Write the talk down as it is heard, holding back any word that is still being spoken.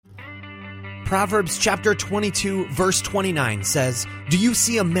Proverbs chapter 22, verse 29 says, "Do you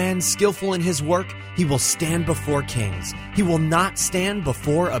see a man skillful in his work? He will stand before kings. He will not stand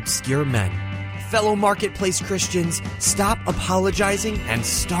before obscure men." Fellow Marketplace Christians, stop apologizing and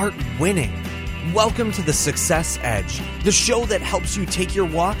start winning. Welcome to the Success Edge, the show that helps you take your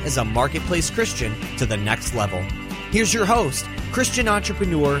walk as a Marketplace Christian to the next level. Here's your host, Christian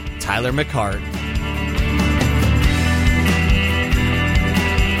entrepreneur Tyler McCart.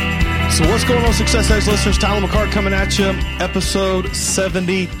 So what's going on, Success Edge listeners? Tyler McCart coming at you, episode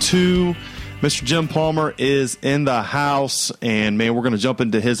 72. Mr. Jim Palmer is in the house, and man, we're going to jump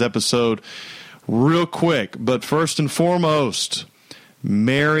into his episode real quick. But first and foremost,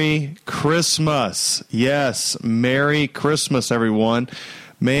 Merry Christmas. Yes, Merry Christmas, everyone.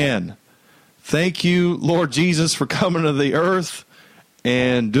 Man, thank you, Lord Jesus, for coming to the earth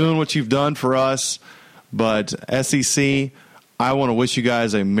and doing what you've done for us. But SEC, I want to wish you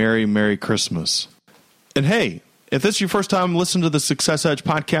guys a Merry, Merry Christmas. And hey, if this is your first time listening to the Success Edge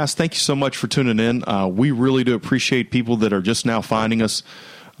podcast, thank you so much for tuning in. We really do appreciate people that are just now finding us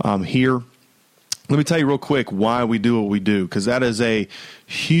here. Let me tell you real quick why we do what we do, because that is a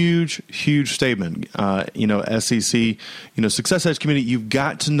huge, huge statement. SEC, Success Edge community, you've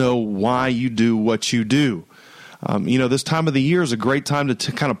got to know why you do what you do. This time of the year is a great time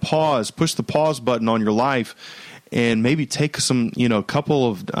to kind of pause, push the pause button on your life, and maybe take some, couple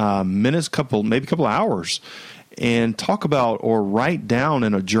of minutes, maybe a couple of hours, and talk about or write down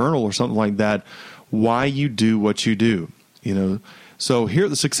in a journal or something like that why you do what you do. So here at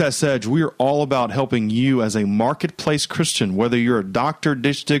the Success Edge, we are all about helping you as a marketplace Christian, whether you're a doctor,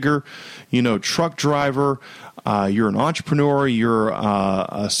 ditch digger, truck driver, you're an entrepreneur, you're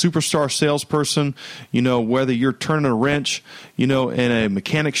a superstar salesperson, whether you're turning a wrench, in a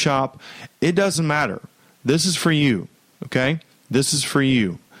mechanic shop, it doesn't matter. This is for you, okay? This is for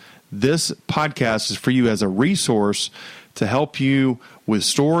you. This podcast is for you as a resource to help you with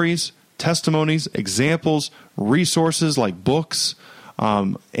stories, testimonies, examples, resources like books,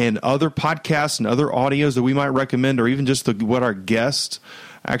 and other podcasts and other audios that we might recommend, or even just what our guests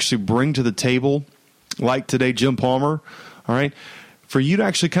actually bring to the table, like today, Jim Palmer, all right? For you to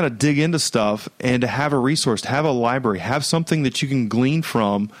actually kind of dig into stuff and to have a resource, to have a library, have something that you can glean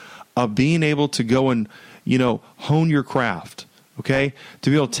from of being able to go and hone your craft, okay?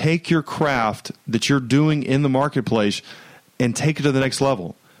 To be able to take your craft that you're doing in the marketplace and take it to the next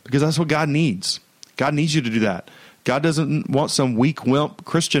level, because that's what God needs. God needs you to do that. God doesn't want some weak wimp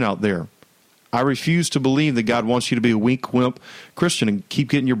Christian out there. I refuse to believe that God wants you to be a weak wimp Christian and keep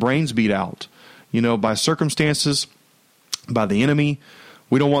getting your brains beat out, by circumstances, by the enemy.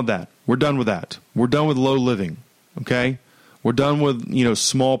 We don't want that. We're done with that. We're done with low living, okay? We're done with,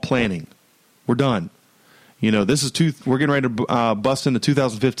 small planning. We're done. We're getting ready to bust into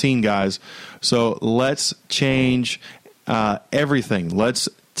 2015, guys. So let's change everything. Let's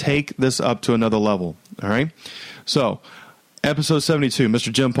take this up to another level, all right? So, episode 72,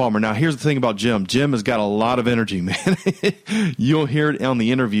 Mr. Jim Palmer. Now, here's the thing about Jim. Jim has got a lot of energy, man. You'll hear it on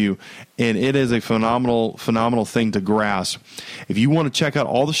the interview, and it is a phenomenal, phenomenal thing to grasp. If you want to check out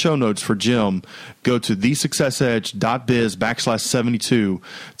all the show notes for Jim, go to thesuccessedge.biz/72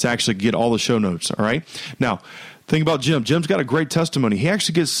 to actually get all the show notes, all right? Now, think about Jim. Jim's got a great testimony. He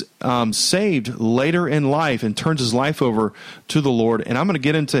actually gets saved later in life and turns his life over to the Lord. And I'm going to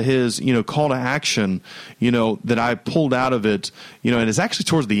get into his, call to action, that I pulled out of it, and it's actually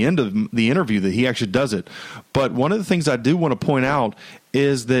towards the end of the interview that he actually does it. But one of the things I do want to point out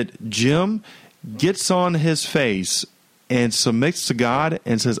is that Jim gets on his face and submits to God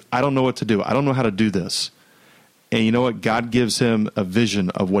and says, I don't know what to do. I don't know how to do this. And you know what? God gives him a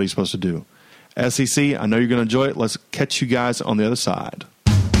vision of what he's supposed to do. SEC, I know you're going to enjoy it. Let's catch you guys on the other side.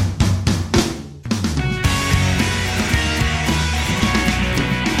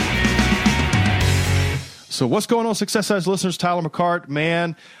 So what's going on, Success Edge listeners? Tyler McCart,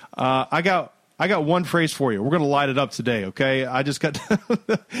 man, I got one phrase for you. We're going to light it up today, okay? I just got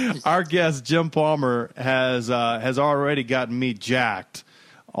our guest Jim Palmer has already gotten me jacked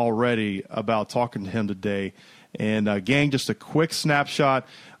already about talking to him today. And gang, just a quick snapshot.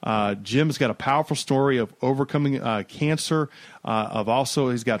 Jim's got a powerful story of overcoming cancer.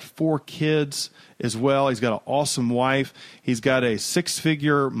 He's got 4 kids as well. He's got an awesome wife. He's got a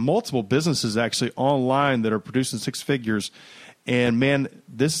 6-figure, multiple businesses actually online that are producing 6 figures. And man,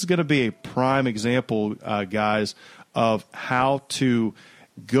 this is going to be a prime example, guys, of how to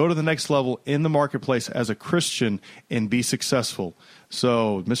go to the next level in the marketplace as a Christian and be successful.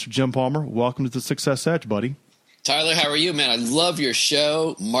 So, Mr. Jim Palmer, welcome to the Success Edge, buddy. Tyler, how are you, man? I love your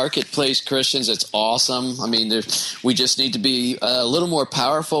show, Marketplace Christians. It's awesome. I mean, we just need to be a little more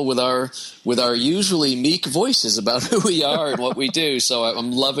powerful with our usually meek voices about who we are and what we do. So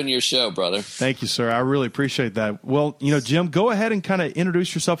I'm loving your show, brother. Thank you, sir. I really appreciate that. Well, Jim, go ahead and kind of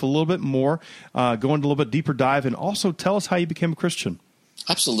introduce yourself a little bit more, go into a little bit deeper dive, and also tell us how you became a Christian.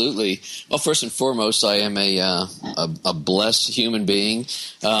 Absolutely. Well, first and foremost, I am a blessed human being.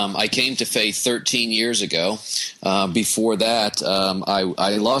 I came to faith 13 years ago. Before that,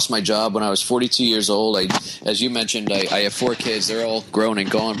 I lost my job when I was 42 years old. As you mentioned, I have 4 kids. They're all grown and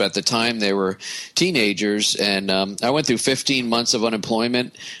gone, but at the time they were teenagers. And I went through 15 months of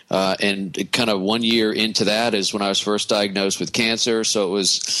unemployment, and kind of 1 year into that is when I was first diagnosed with cancer. So it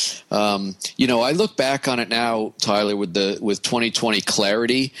was, I look back on it now, Tyler, with 2020 clarity.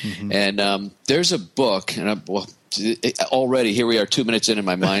 Mm-hmm. And there's a book, and already here we are 2 minutes in, and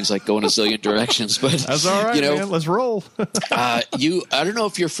my mind's like going a zillion directions. But that's all right, man. Let's roll. I don't know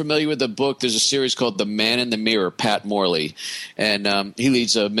if you're familiar with the book. There's a series called The Man in the Mirror, Pat Morley, and he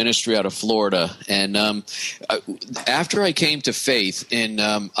leads a ministry out of Florida. And after I came to faith in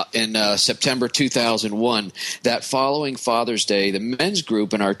September 2001, that following Father's Day, the men's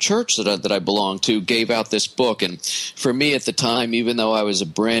group in our church that I belong to gave out this book. And for me at the time, even though I was a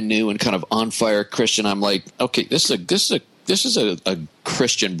brand new and kind of on fire Christian, I'm like, okay, this is a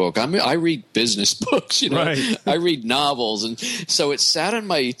Christian book. I read business books, Right. I read novels, and so it sat on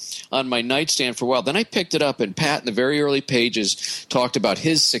my nightstand for a while. Then I picked it up, and Pat in the very early pages talked about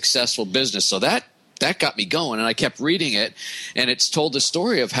his successful business. So that got me going, and I kept reading it, and it's told the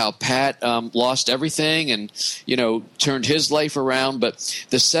story of how Pat lost everything and turned his life around. But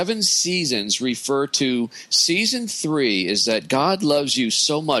the 7 seasons refer to season 3 is that God loves you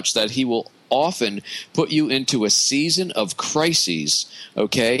so much that he will often put you into a season of crises,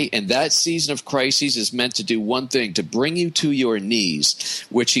 okay? And that season of crises is meant to do one thing, to bring you to your knees,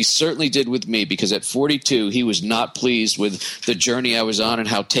 which he certainly did with me, because at 42, he was not pleased with the journey I was on and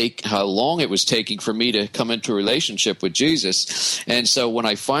how long it was taking for me to come into a relationship with Jesus. And so when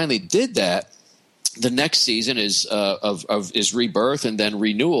I finally did that, the next season is is rebirth and then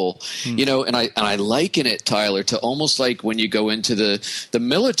renewal, and I liken it, Tyler, to almost like when you go into the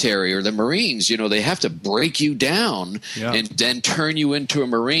military or the Marines. They have to break you down and then turn you into a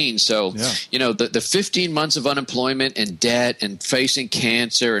Marine. So the 15 months of unemployment and debt and facing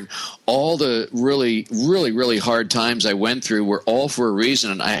cancer and all the really, really, really hard times I went through were all for a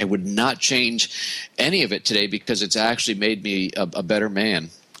reason, and I would not change any of it today because it's actually made me a better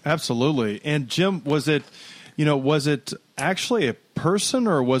man. Absolutely. And Jim, was it actually a person,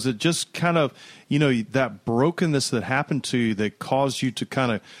 or was it just kind of, that brokenness that happened to you that caused you to kind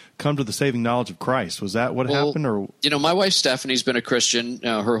of come to the saving knowledge of Christ? Was that what happened? Or my wife Stephanie's been a Christian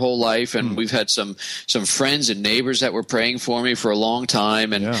her whole life, and we've had some friends and neighbors that were praying for me for a long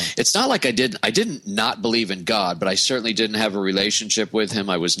time. And it's not like I didn't not believe in God, but I certainly didn't have a relationship with him.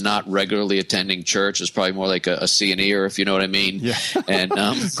 I was not regularly attending church. It was probably more like a C&E-er, if you know what I mean. Yeah. And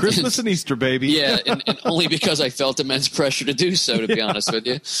Christmas and Easter, baby. Yeah, and only because I felt immense pressure to do so, to be honest with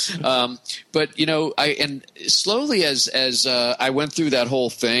you. But I slowly as I went through that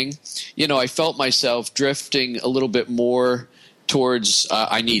whole thing, I felt myself drifting a little bit more towards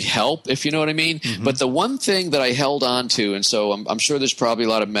I need help, if you know what I mean. Mm-hmm. But the one thing that I held on to, and so I'm sure there's probably a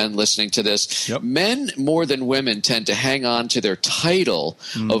lot of men listening to this, men more than women tend to hang on to their title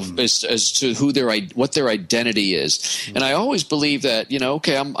of as to what their identity is. Mm-hmm. And I always believe that,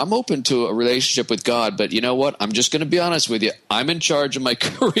 okay, I'm open to a relationship with God, but you know what? I'm just going to be honest with you. I'm in charge of my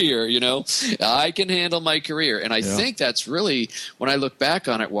career, I can handle my career. And I think that's really, when I look back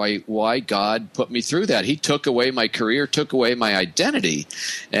on it, why God put me through that. He took away my career, took away my identity.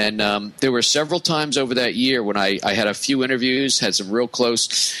 And there were several times over that year when I had a few interviews, had some real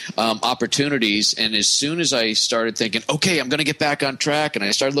close opportunities. And as soon as I started thinking, okay, I'm going to get back on track, and I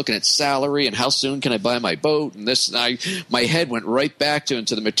started looking at salary and how soon can I buy my boat and this, and my head went right back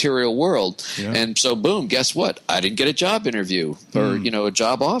into the material world. Yeah. And so, boom, guess what? I didn't get a job interview or, a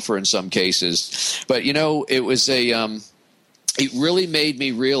job offer in some cases. But, it was it really made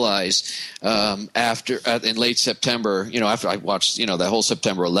me realize in late September, after I watched, that whole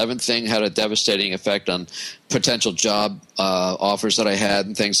September 11th thing had a devastating effect on potential job offers that I had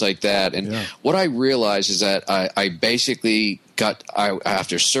and things like that. And what I realized is that I basically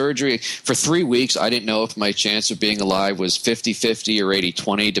after surgery for 3 weeks, I didn't know if my chance of being alive was 50-50 or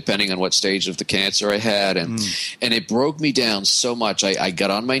 80-20, depending on what stage of the cancer I had. And it broke me down so much. I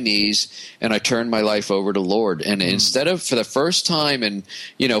got on my knees and I turned my life over to Lord. And instead of, for the first time in,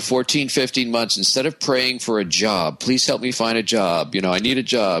 14, 15 months, instead of praying for a job, please help me find a job. I need a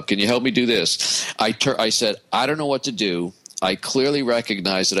job. Can you help me do this? I said, I don't know what to do. I clearly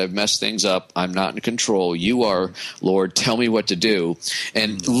recognize that I've messed things up. I'm not in control. You are, Lord. Tell me what to do.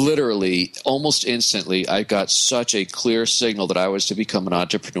 And literally, almost instantly, I got such a clear signal that I was to become an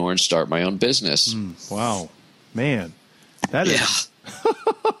entrepreneur and start my own business. Wow. Man, that is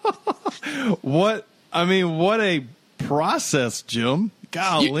what a process, Jim.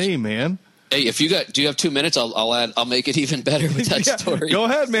 Golly, man. Hey, do you have 2 minutes? I'll make it even better with that story. Go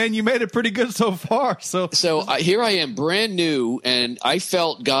ahead, man. You made it pretty good so far. So here I am, brand new, and I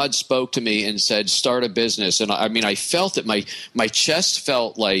felt God spoke to me and said, "Start a business." And I felt that my chest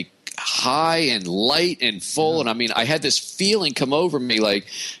felt like high and light and full, and I had this feeling come over me, like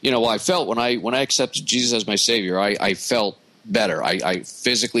I felt when I accepted Jesus as my Savior, I felt better. I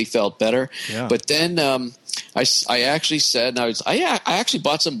physically felt better, but then. I actually said, I actually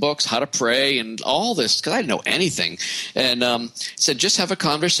bought some books, how to pray and all this, because I didn't know anything, and said, just have a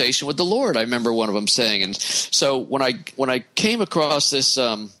conversation with the Lord. I remember one of them saying, and so when I came across this,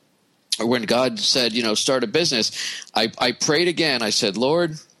 when God said, start a business, I prayed again. I said,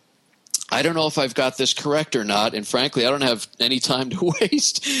 Lord, I don't know if I've got this correct or not, and frankly, I don't have any time to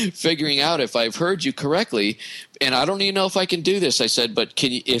waste figuring out if I've heard you correctly, and I don't even know if I can do this. I said, but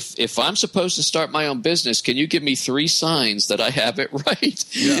can you, if I'm supposed to start my own business, can you give me 3 signs that I have it right?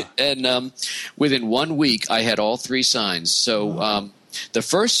 Yeah. And within 1 week, I had all 3 signs. So the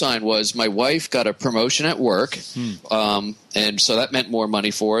first sign was my wife got a promotion at work, and so that meant more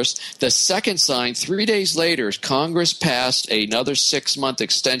money for us. The second sign, 3 days later, Congress passed another 6-month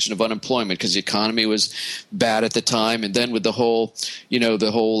extension of unemployment because the economy was bad at the time, and then with the whole,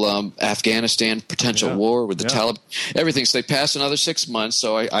 Afghanistan potential war with the Taliban, everything. So they passed another 6 months.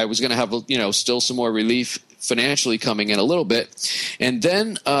 So I was going to have, still some more relief financially coming in a little bit. And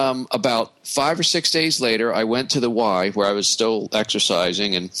then about 5 or 6 days later, I went to the Y where I was still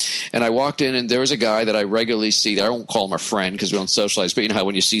exercising, and I walked in, and there was a guy that I regularly see. I won't call him a friend because we don't socialize, but you know how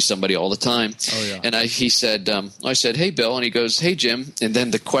when you see somebody all the time. Oh, yeah. And he said, I said, hey, Bill, and he goes, hey, Jim. And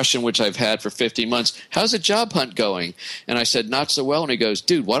then the question which I've had for 15 months, how's the job hunt going? And I said, not so well. And he goes,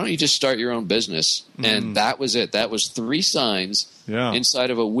 dude, why don't you just start your own business? And that was it. That was 3 signs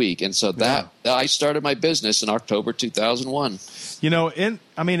inside of a week. And so I started my business in October 2001. Isn't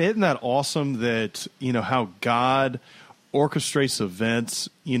that awesome that, how God orchestrates events,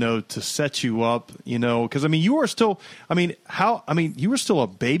 to set you up, because, you were still, you were still a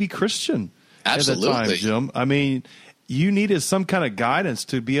baby Christian. Absolutely. At the time, Jim. You needed some kind of guidance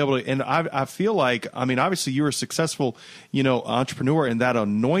to be able to, and I feel like, obviously you were a successful, entrepreneur, and that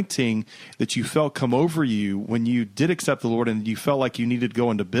anointing that you felt come over you when you did accept the Lord and you felt like you needed to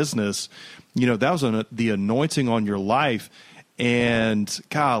go into business, that was the anointing on your life. And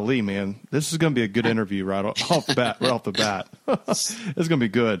golly, man, this is going to be a good interview right off the bat. It's going to be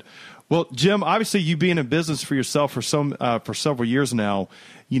good. Well, Jim, obviously you being in business for yourself for several years now,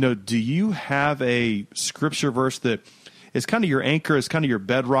 do you have a scripture verse that is kind of your anchor, is kind of your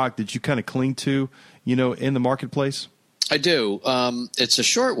bedrock that you kind of cling to, in the marketplace? I do. It's a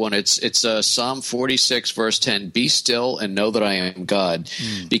short one. It's Psalm 46, verse 10. Be still and know that I am God.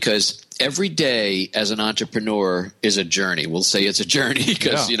 Because every day as an entrepreneur is a journey. We'll say it's a journey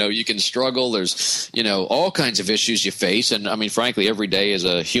because, you can struggle. There's, all kinds of issues you face. And frankly, every day as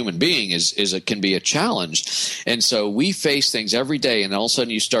a human being can be a challenge. And so we face things every day, and all of a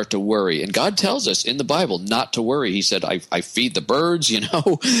sudden you start to worry. And God tells us in the Bible not to worry. He said, I feed the birds,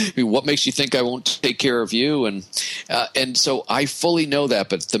 what makes you think I won't take care of you? And so I fully know that.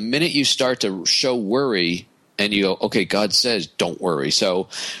 But the minute you start to show worry, and you go, okay, God says, don't worry. So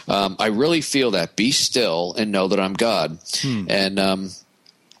I really feel that. Be still and know that I'm God. And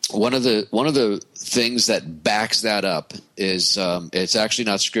one of the things that backs that up is it's actually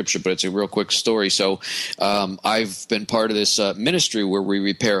not scripture, but it's a real quick story. So I've been part of this ministry where we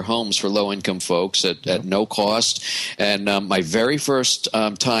repair homes for low-income folks at no cost. And my very first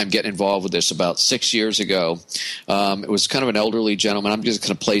time getting involved with this about 6 years ago, it was kind of an elderly gentleman. I'm just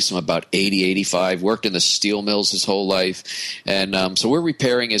going to place him about 80, 85, worked in the steel mills his whole life. And so we're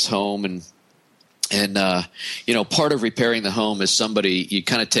repairing his home, and And, part of repairing the home is you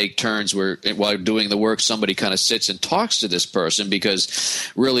kind of take turns where while doing the work, somebody kind of sits and talks to this person,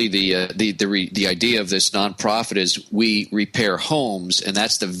 because really the idea of this nonprofit is we repair homes, and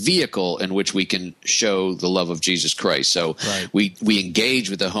that's the vehicle in which we can show the love of Jesus Christ. So we engage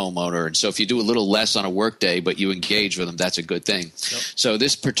with the homeowner. And so if you do a little less on a work day, but you engage with them, that's a good thing. Yep. So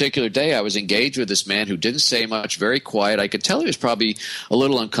this particular day, I was engaged with this man who didn't say much, very quiet. I could tell he was probably a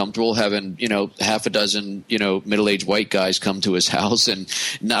little uncomfortable having, half a dozen, middle-aged white guys come to his house, and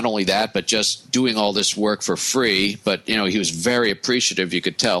not only that, but just doing all this work for free. But he was very appreciative, you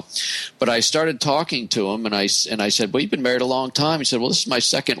could tell. But I started talking to him, and I said, "Well, you've been married a long time." He said, "Well, this is my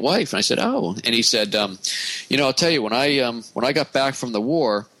second wife." And I said, "Oh," and he said, "I'll tell you, when I got back from the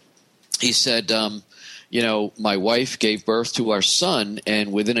war," he said, "my wife gave birth to our son,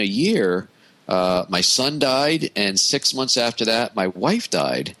 and within a year." My son died, and 6 months after that, my wife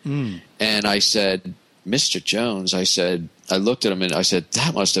died. Mm. And I said, "Mr. Jones," I looked at him and I said,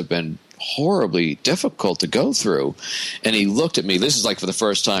 "That must have been horribly difficult to go through." And he looked at me. This is like for the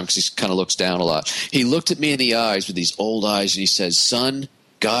first time, because he kind of looks down a lot. He looked at me in the eyes with these old eyes, and he said, "Son,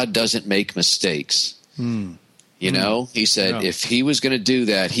 God doesn't make mistakes." Mm. He said, if he was going to do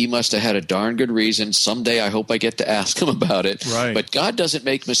that, he must have had a darn good reason. Someday I hope I get to ask him about it. Right. But God doesn't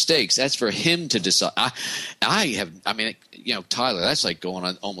make mistakes. That's for him to decide. Tyler, that's like going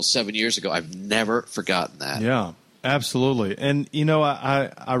on almost 7 years ago. I've never forgotten that. Yeah, absolutely. And,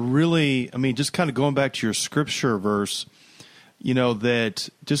 I really, just kind of going back to your scripture verse, that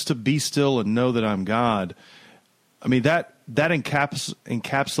just to be still and know that I'm God. That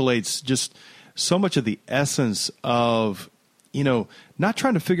encapsulates just so much of the essence of, not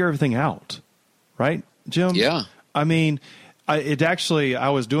trying to figure everything out, right, Jim? Yeah. I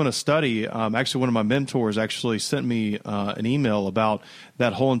was doing a study. Actually, one of my mentors actually sent me an email about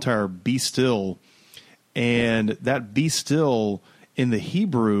that whole entire be still. And that be still in the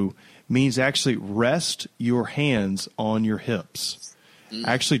Hebrew means actually rest your hands on your hips. Mm.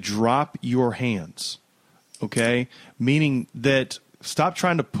 Actually drop your hands, okay? Meaning that stop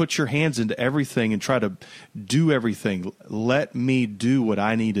trying to put your hands into everything and try to do everything. Let me do what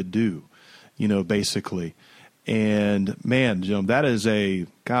I need to do, basically. And man, Jim, that is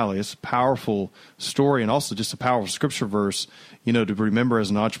it's a powerful story, and also just a powerful scripture verse, to remember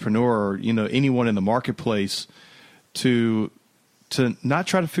as an entrepreneur or, anyone in the marketplace to not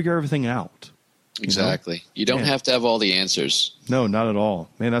try to figure everything out. Exactly. You don't have to have all the answers. No, not at all.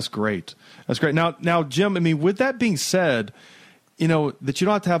 Man, that's great. That's great. Now, Jim, with that being said, that you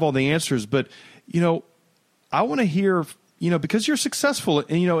don't have to have all the answers, but, I want to hear, because you're successful and,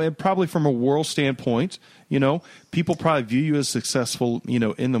 and probably from a world standpoint, people probably view you as successful,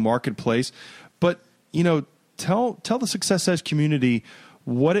 in the marketplace, but, tell the Success Edge community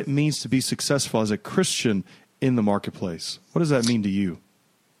what it means to be successful as a Christian in the marketplace. What does that mean to you?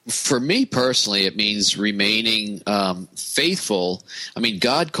 For me personally, it means remaining faithful.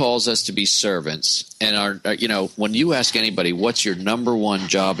 God calls us to be servants, and when you ask anybody, "What's your number one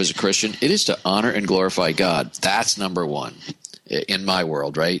job as a Christian?" It is to honor and glorify God. That's number one in my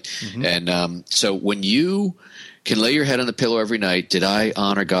world, right? Mm-hmm. And so when you can lay your head on the pillow every night, did I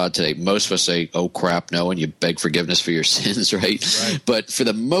honor God today? Most of us say, "Oh crap, no," and you beg forgiveness for your sins, right? But for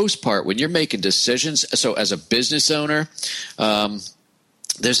the most part, when you're making decisions, so as a business owner,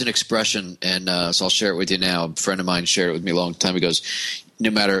 there's an expression, and so I'll share it with you now. A friend of mine shared it with me a long time ago. No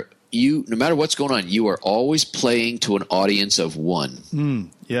matter what's going on, you are always playing to an audience of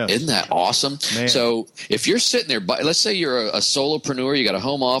one. Yes. Isn't that awesome? Man. So if you're sitting there, let's say you're a solopreneur, you got a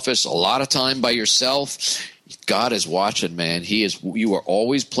home office, a lot of time by yourself. God is watching, man. You are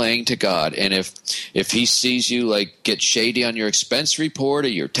always playing to God. And if he sees you get shady on your expense report or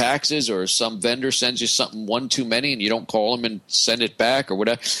your taxes, or some vendor sends you something one too many and you don't call him and send it back or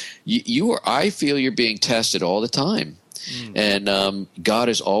whatever, I feel you're being tested all the time. Mm. And God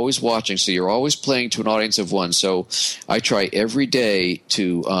is always watching, so you're always playing to an audience of one. So I try every day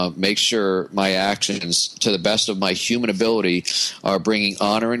to make sure my actions, to the best of my human ability, are bringing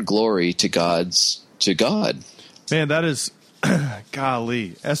honor and glory to God. Man, that is,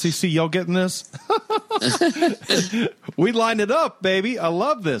 golly. SEC, y'all getting this? We lined it up, baby. I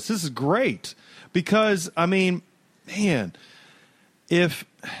love this. This is great. Because, man, if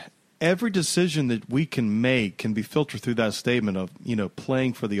every decision that we can make can be filtered through that statement of,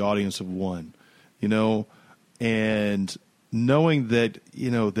 playing for the audience of one, and knowing that,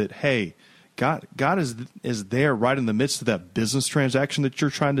 that, hey, God is there right in the midst of that business transaction that you're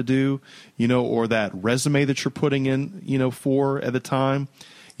trying to do, or that resume that you're putting in, for at the time.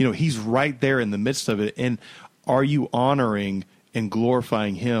 He's right there in the midst of it. And are you honoring and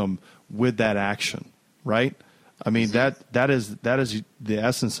glorifying him with that action, right? I mean, that is the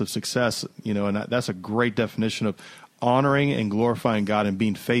essence of success, and that's a great definition of honoring and glorifying God and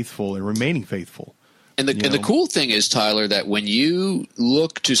being faithful and remaining faithful. And the cool thing is, Tyler, that when you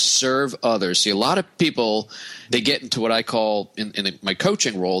look to serve others, see, a lot of people, they get into what I call in my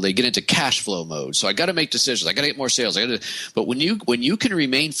coaching role, they get into cash flow mode. So I got to make decisions. I got to get more sales. But when you can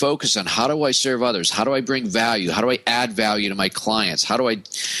remain focused on how do I serve others? How do I bring value? How do I add value to my clients? How do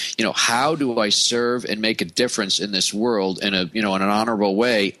I serve and make a difference in this world in an honorable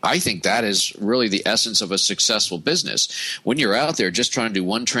way? I think that is really the essence of a successful business. When you're out there just trying to do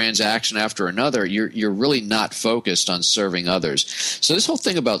one transaction after another, you're really not focused on serving others. So this whole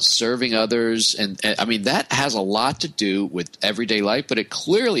thing about serving others, and I mean, that has a lot to do with everyday life, but it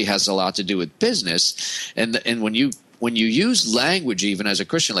clearly has a lot to do with business. And when you use language, even as a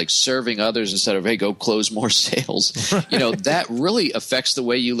Christian, like serving others instead of, hey, go close more sales, that really affects the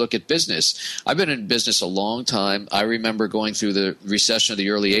way you look at business. I've been in business a long time. I remember going through the recession of the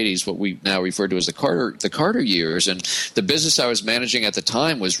early 80s, what we now refer to as the Carter years. And the business I was managing at the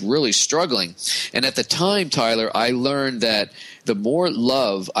time was really struggling. And at the time, Tyler, I learned that the more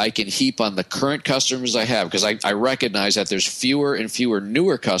love I can heap on the current customers I have, because I recognize that there's fewer and fewer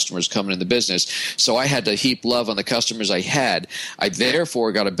newer customers coming in the business, so I had to heap love on the customers I had. I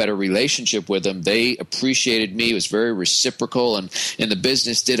therefore got a better relationship with them. They appreciated me. It was very reciprocal, and the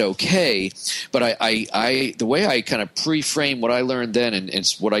business did okay. But I the way I kind of pre-frame what I learned then and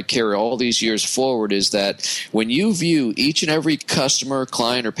it's what I carry all these years forward is that when you view each and every customer,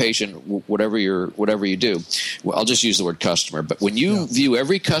 client, or patient, whatever you do, well, I'll just use the word customer, but when you view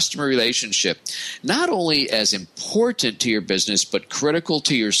every customer relationship not only as important to your business but critical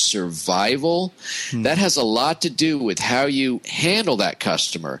to your survival, that has a lot to do with how you handle that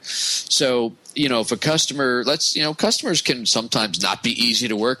customer. So, if a customer, customers can sometimes not be easy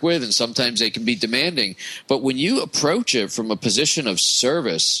to work with and sometimes they can be demanding. But when you approach it from a position of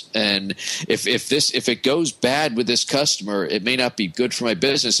service, and if it goes bad with this customer, it may not be good for my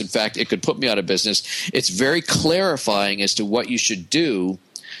business. In fact, it could put me out of business. It's very clarifying as to what you should do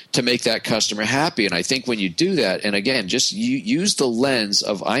to make that customer happy. And I think when you do that, and again, just use the lens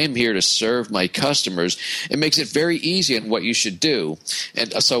of I am here to serve my customers, it makes it very easy in what you should do.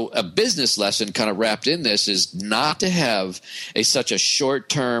 And so a business lesson kind of wrapped in this is not to have such a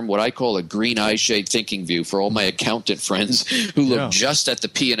short-term, what I call a green eye shade thinking view for all my accountant friends who look just at the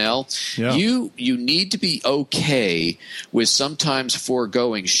P&L. Yeah. You need to be okay with sometimes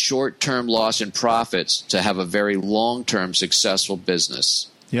foregoing short-term loss in profits to have a very long-term successful business.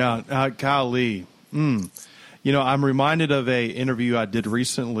 Yeah, golly. I'm reminded of a interview I did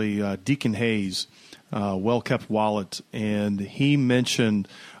recently, Deacon Hayes, Well-Kept Wallet, and he mentioned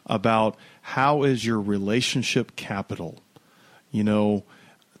about how is your relationship capital,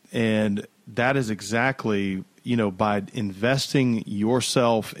 and that is exactly, by investing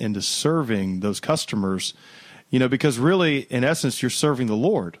yourself into serving those customers, because really, in essence, you're serving the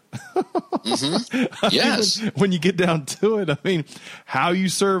Lord. Mm-hmm. Yes. When you get down to it, I mean, how you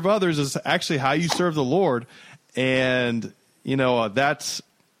serve others is actually how you serve the Lord. And, that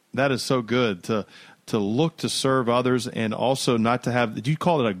is so good to look to serve others and also not to have, did you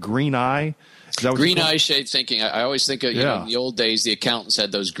call it a green eye? Green eye shade thinking. I always think of, in the old days, the accountants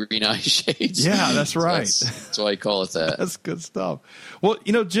had those green eye shades. Yeah, that's right. That's why I call it that. That's good stuff. Well,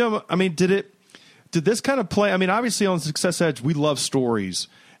 Jim, I mean, did this kind of play? I mean, obviously on Success Edge, we love stories.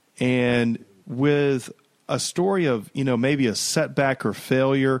 And with a story of, maybe a setback or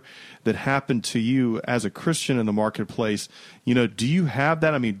failure that happened to you as a Christian in the marketplace, do you have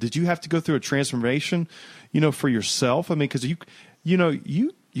that? I mean, did you have to go through a transformation, for yourself? I mean, because you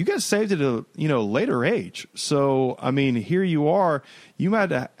got saved at a, later age. So, I mean, here you are, you had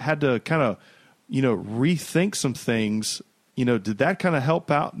to kind of, rethink some things. Did that kind of help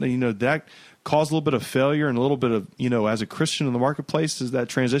out? Did that cause a little bit of failure and a little bit of, as a Christian in the marketplace, is that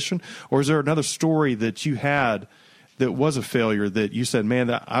transition? Or is there another story that you had that was a failure that you said,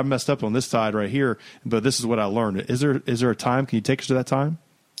 man, I messed up on this side right here, but this is what I learned? Is there a time? Can you take us to that time?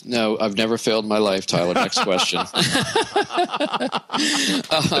 No, I've never failed in my life, Tyler. Next question. I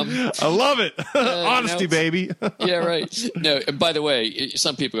love it. Honesty, baby. Yeah, right. No, by the way,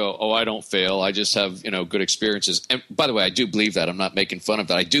 some people go, oh, I don't fail. I just have, good experiences. And by the way, I do believe that. I'm not making fun of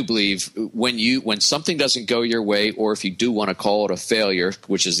that. I do believe when something doesn't go your way, or if you do want to call it a failure,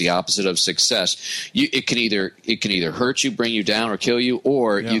 which is the opposite of success, it can either hurt you, bring you down, or kill you,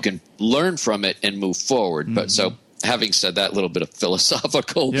 or you can learn from it and move forward. Mm-hmm. But so having said that, a little bit of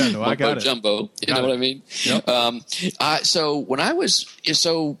philosophical mumbo jumbo. You know what I mean? Yep. So when I was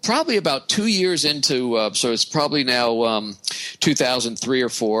probably about 2 years into, so it's probably now 2003 or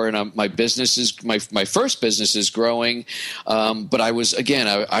 4, and my business is my first business is growing. But I was again,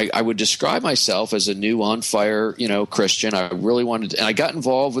 I would describe myself as a new on fire, Christian. I really wanted, and I got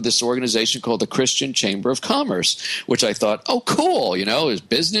involved with this organization called the Christian Chamber of Commerce, which I thought, oh, cool, it's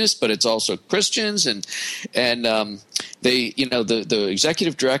business, but it's also Christians, and they, the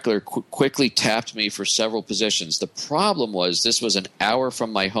executive director quickly tapped me for several positions. The problem was this was an hour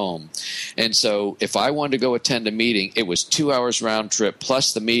from my home, and so if I wanted to go attend a meeting, it was 2 hours round trip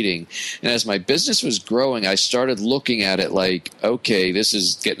plus the meeting. And as my business was growing, I started looking at it like, okay, this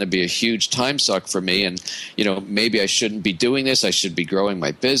is getting to be a huge time suck for me, and maybe I shouldn't be doing this. I should be growing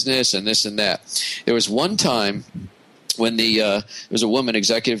my business and this and that. There was one time when there was a woman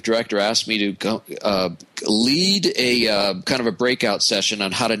executive director asked me to go, lead a kind of a breakout session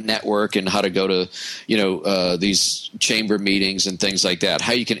on how to network and how to go to these chamber meetings and things like that,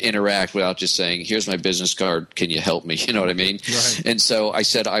 how you can interact without just saying, here's my business card, can you help me? You know what I mean? Right. And so I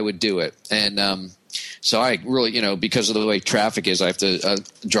said I would do it. And so I really, because of the way traffic is, I have to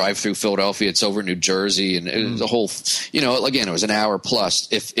drive through Philadelphia. It's over New Jersey, and the whole, again, it was an hour plus.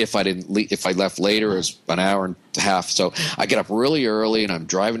 If I left later, it was an hour and a half. So I get up really early, and I'm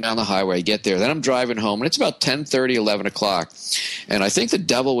driving down the highway. I get there, then I'm driving home, and it's about 10:30, 11 o'clock. And I think the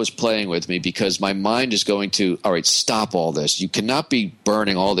devil was playing with me because my mind is going to, all right, stop all this. You cannot be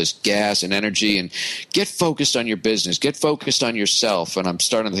burning all this gas and energy, and get focused on your business. Get focused on yourself. And I'm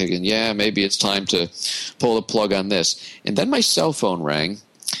starting thinking, yeah, maybe it's time to pull the plug on this. And then my cell phone rang,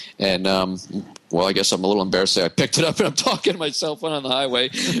 and I guess I'm a little embarrassed to say I picked it up and I'm talking to my cell phone on the highway.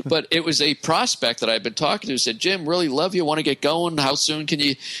 But it was a prospect that I've been talking to who said, Jim, really love you, want to get going. How soon can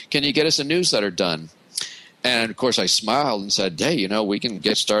you get us a newsletter done? And of course I smiled and said, hey, we can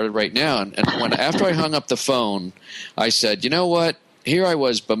get started right now. And after I hung up the phone, I said, you know what? Here I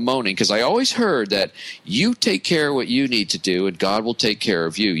was bemoaning, because I always heard that you take care of what you need to do and God will take care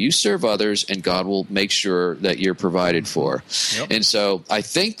of you. You serve others and God will make sure that you're provided for. Yep. And so I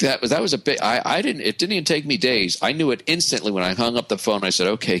think that was a bit, it didn't even take me days. I knew it instantly when I hung up the phone. I said,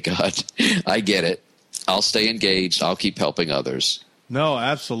 okay, God, I get it. I'll stay engaged. I'll keep helping others. No,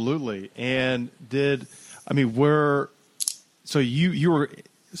 absolutely. And did you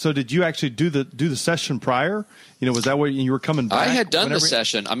actually do the session prior? Was that what you were coming back? I had done the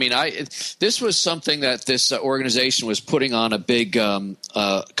session. This was something that this organization was putting on a big kind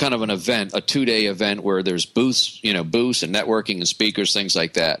of an event, a 2-day event where there's booths and networking and speakers, things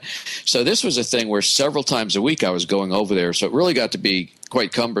like that. So this was a thing where several times a week I was going over there. So it really got to be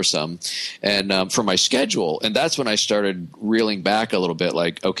quite cumbersome and for my schedule. And that's when I started reeling back a little bit,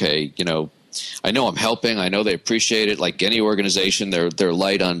 like, okay, I know I'm helping. I know they appreciate it. Like any organization, they're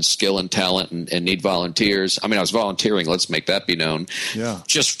light on skill and talent and need volunteers. I was volunteering. Let's make that be known. Yeah.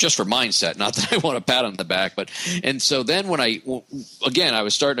 Just for mindset. Not that I want a pat on the back, and so then when I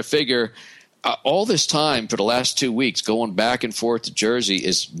was starting to figure. All this time for the last 2 weeks going back and forth to Jersey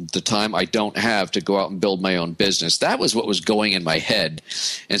is the time I don't have to go out and build my own business. That was what was going in my head.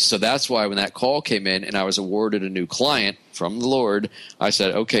 And so that's why when that call came in and I was awarded a new client from the Lord, I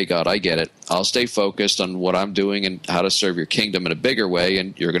said, okay, God, I get it. I'll stay focused on what I'm doing and how to serve your kingdom in a bigger way,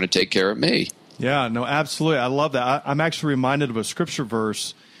 and you're going to take care of me. Yeah, no, absolutely. I love that. I'm actually reminded of a scripture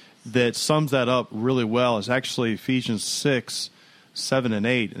verse that sums that up really well. It's actually Ephesians 6:7 and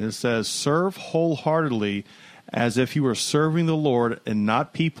 8, and it says, serve wholeheartedly as if you were serving the Lord and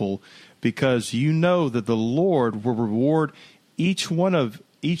not people, because you know that the Lord will reward each one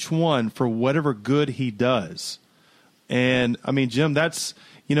for whatever good he does. And Jim, that's,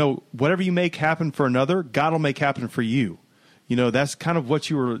 whatever you make happen for another, God will make happen for you. That's kind of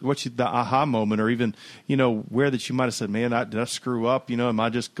the aha moment, or even, where that you might have said, man, did I screw up? Am I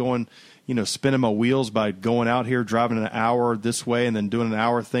just going, spinning my wheels by going out here, driving an hour this way and then doing an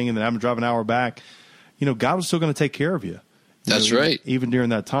hour thing and then having to drive an hour back? God was still going to take care of you. That's right. Even during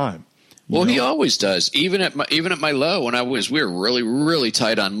that time. Well, he always does. Even at my low, when we were really, really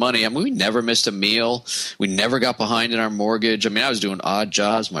tight on money. We never missed a meal. We never got behind in our mortgage. I was doing odd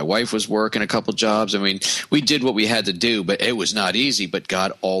jobs. My wife was working a couple jobs. We did what we had to do, but it was not easy. But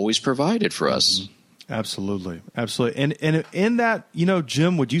God always provided for us. Mm-hmm. Absolutely. And in that,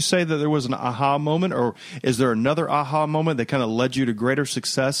 Jim, would you say that there was an aha moment, or is there another aha moment that kind of led you to greater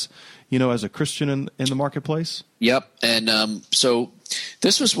success, as a Christian in the marketplace? Yep. And so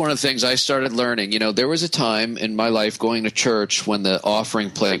this was one of the things I started learning. There was a time in my life going to church when the offering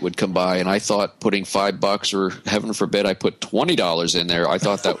plate would come by, and I thought putting $5 or heaven forbid I put $20 in there, I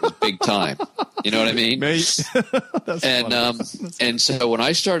thought that was big time. You know what I mean? Mate. And so when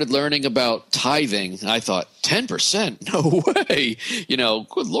I started learning about tithing, I thought 10%? No way.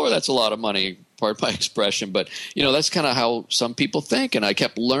 Good Lord, that's a lot of money. Pardon my expression, but that's kind of how some people think. And I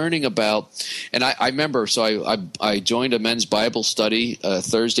kept learning about, and I remember, so I joined a men's Bible study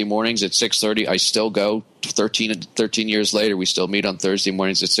Thursday mornings at 6:30. I still go 13 years later. We still meet on Thursday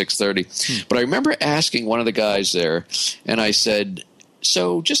mornings at 6:30. But I remember asking one of the guys there, and I said,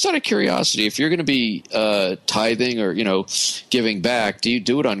 so just out of curiosity, if you're going to be tithing or, giving back, do you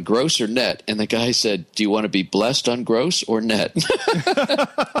do it on gross or net? And the guy said, do you want to be blessed on gross or net?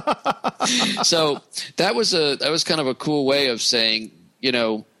 So that was kind of a cool way of saying,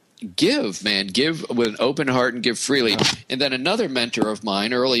 give, man, give with an open heart and give freely. And then another mentor of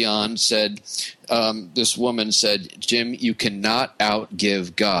mine early on said, this woman said, Jim, you cannot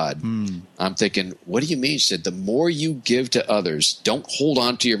outgive God. I'm thinking, what do you mean? She said, the more you give to others, don't hold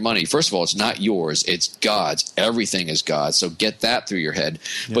on to your money. First of all, it's not yours. It's God's. Everything is God's. So get that through your head.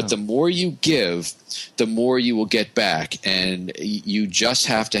 Yeah. But the more you give, the more you will get back. And you just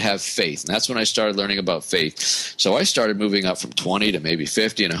have to have faith. And that's when I started learning about faith. So I started moving up from 20 to maybe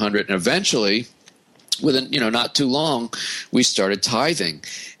 50 and 100. And eventually, within not too long, we started tithing.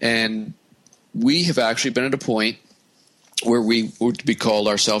 And we have actually been at a point where we would be called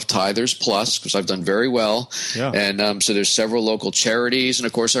ourselves Tithers Plus, because I've done very well. Yeah. And so there's several local charities and,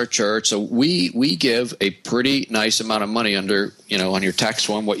 of course, our church. So we give a pretty nice amount of money under, on your tax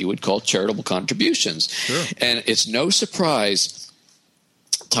form, what you would call charitable contributions. Sure. And it's no surprise,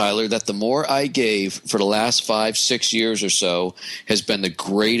 Tyler, that the more I gave for the last 5-6 years or so has been the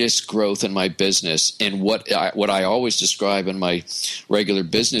greatest growth in my business, and what I always describe in my regular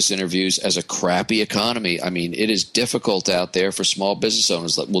business interviews as a crappy economy. I mean, it is difficult out there for small business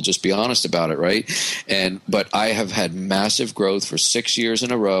owners. We'll just be honest about it, right? But I have had massive growth for 6 years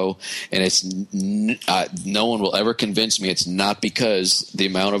in a row, and it's no one will ever convince me it's not because the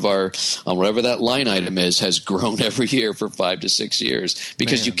amount of our whatever that line item is has grown every year for 5 to 6 years,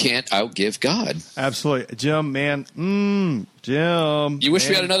 because you can't outgive God. Absolutely. Jim, man. Jim. You wish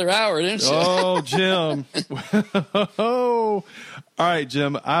we had another hour, didn't you? Oh, Jim. All right,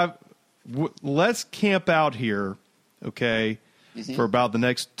 Jim. Let's camp out here, okay, for about the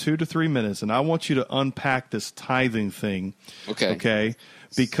next 2 to 3 minutes, and I want you to unpack this tithing thing. Okay?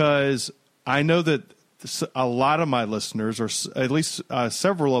 Because I know that a lot of my listeners, or at least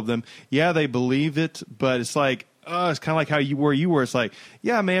several of them, they believe it, but it's like, it's kind of like how you were. It's like,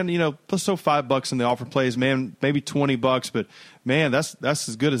 yeah, man, let's throw $5 in the offer plays, man, maybe $20, but man, that's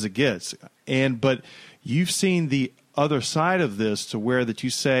as good as it gets. But you've seen the other side of this, to where that you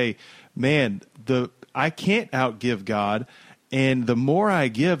say, man, I can't outgive God, and the more I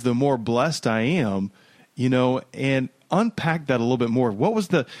give, the more blessed I am, and unpack that a little bit more. What was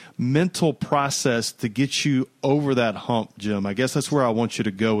the mental process to get you over that hump, Jim? I guess that's where I want you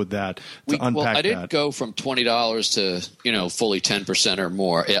to go with that, unpack that. I didn't go from $20 to, fully 10% or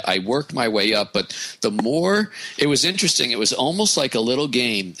more. I worked my way up, but the more, it was interesting. It was almost like a little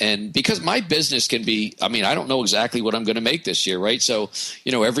game. And because my business can be, I don't know exactly what I'm going to make this year, right? So,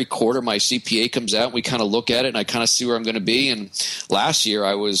 every quarter my CPA comes out, we kind of look at it and I kind of see where I'm going to be. And last year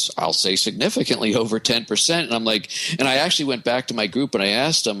I was, I'll say, significantly over 10%. And I'm like, and I actually went back to my group and I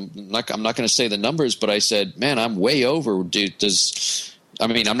asked them, I'm not going to say the numbers, but I said, man, I'm way over. Dude,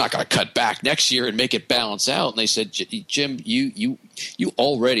 I'm not going to cut back next year and make it balance out. And they said, Jim, you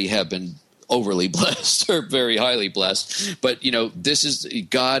already have been overly blessed or very highly blessed. But, this is,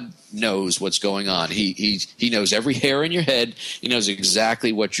 God knows what's going on. He knows every hair in your head. He knows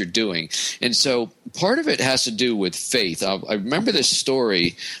exactly what you're doing. And so part of it has to do with faith. I remember this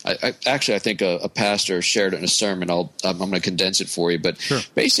story. I think a pastor shared it in a sermon. I'm going to condense it for you. But sure.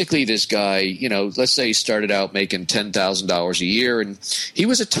 Basically this guy, let's say he started out making $10,000 a year, and he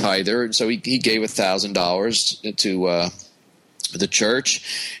was a tither. And so he gave $1,000 to the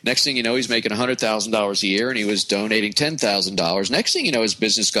church. Next thing you know, he's making $100,000 a year, and he was donating $10,000. Next thing you know, his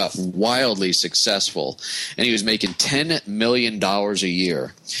business got wildly successful, and he was making $10 million a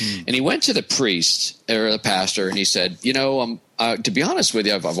year. And he went to the priest or the pastor, and he said, to be honest with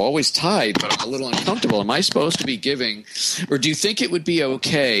you, I've always tithed, but I'm a little uncomfortable. Am I supposed to be giving, or do you think it would be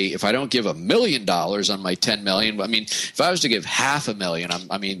okay if I don't give $1 million on my $10 million? If I was to give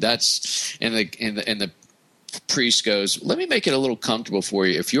 $500,000, that's in the priest goes, let me make it a little comfortable for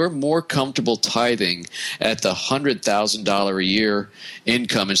you. If you're more comfortable tithing at the $100,000 a year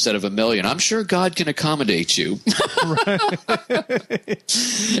income instead of $1 million, I'm sure God can accommodate you.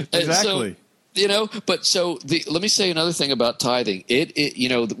 Exactly. Let me say another thing about tithing.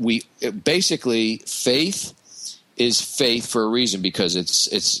 Basically faith is faith for a reason, because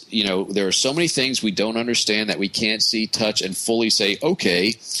it's there are so many things we don't understand that we can't see, touch, and fully say,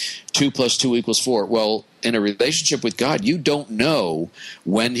 okay, 2 + 2 = 4. Well, in a relationship with God, you don't know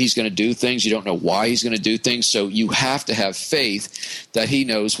when he's going to do things. You don't know why he's going to do things. So you have to have faith that he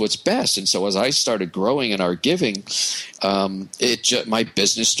knows what's best. And so as I started growing in our giving, my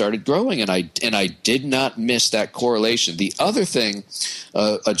business started growing, and I did not miss that correlation. The other thing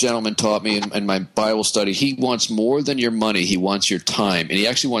a gentleman taught me in my Bible study, he wants more than your money. He wants your time, and he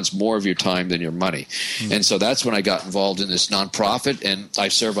actually wants more of your time than your money. Mm-hmm. And so that's when I got involved in this nonprofit, and I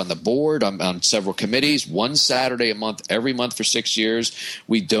serve on the board. I'm on several committees. One Saturday a month, every month for 6 years,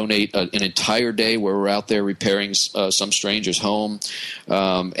 we donate an entire day where we're out there repairing some stranger's home.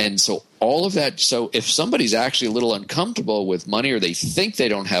 And so all of that. So if somebody's actually a little uncomfortable with money, or they think they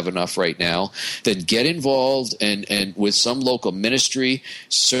don't have enough right now, then get involved and with some local ministry,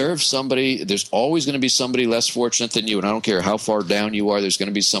 serve somebody. There's always going to be somebody less fortunate than you. And I don't care how far down you are, there's going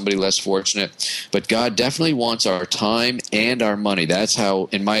to be somebody less fortunate. But God definitely wants our time and our money. That's how,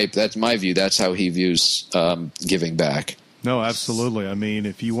 that's my view, that's how he views giving back. No, absolutely. I mean,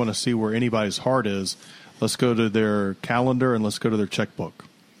 if you want to see where anybody's heart is, let's go to their calendar and let's go to their checkbook.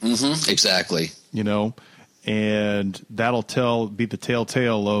 Mm-hmm, exactly. And that'll be the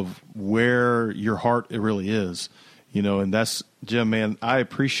telltale of where your heart really is, and that's, Jim, man, I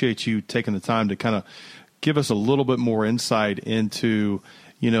appreciate you taking the time to kind of give us a little bit more insight into,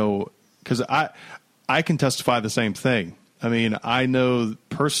 because I can testify the same thing. I mean, I know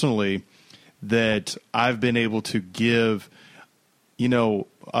personally that I've been able to give,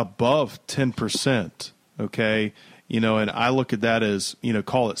 above 10%. Okay. And I look at that as,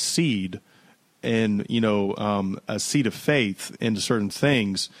 call it seed, and, a seed of faith into certain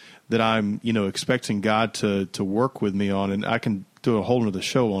things that I'm, expecting God to work with me on. And I can do a whole nother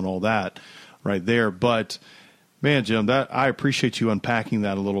show on all that right there. But man, Jim, I appreciate you unpacking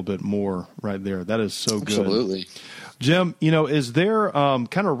that a little bit more right there. That is so good. Absolutely. Jim, is there, kind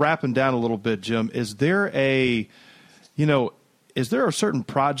of wrapping down a little bit, Jim, is there a certain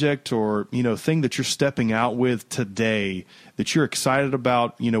project or, thing that you're stepping out with today that you're excited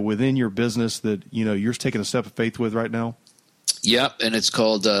about, within your business that, you're taking a step of faith with right now? Yep, and it's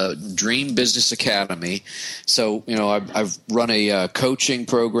called Dream Business Academy. So, I've run a coaching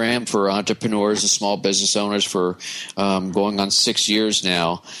program for entrepreneurs and small business owners for going on 6 years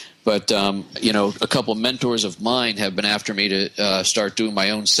now. But, a couple of mentors of mine have been after me to start doing my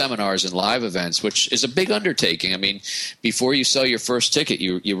own seminars and live events, which is a big undertaking. I mean, before you sell your first ticket,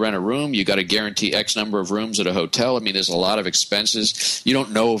 you rent a room. You got to guarantee X number of rooms at a hotel. I mean, there's a lot of expenses. You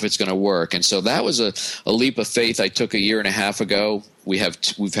don't know if it's going to work. And so that was a leap of faith I took 1.5 years ago. We've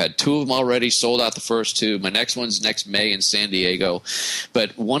had 2 of them already, sold out the first 2. My next one's next May in San Diego.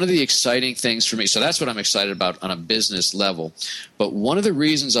 But one of the exciting things for me, so that's what I'm excited about on a business level. But one of the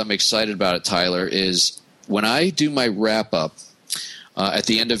reasons I'm excited about it, Tyler, is when I do my wrap-up at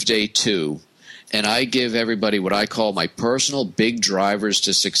the end of day 2, and I give everybody what I call my personal big drivers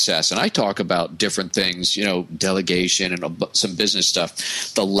to success. And I talk about different things, delegation and some business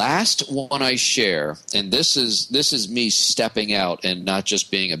stuff. The last one I share, and this is me stepping out and not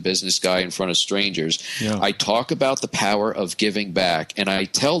just being a business guy in front of strangers. Yeah. I talk about the power of giving back, and I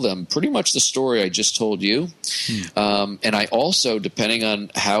tell them pretty much the story I just told you. And I also, depending on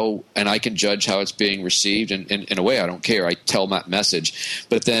how, and I can judge how it's being received, and in a way I don't care. I tell that message.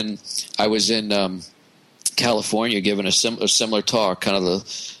 But then I was in California giving a similar talk, kind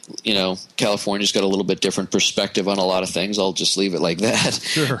of California's got a little bit different perspective on a lot of things. I'll just leave it like that.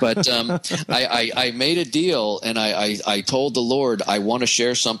 Sure. But I made a deal, and I told the Lord, I want to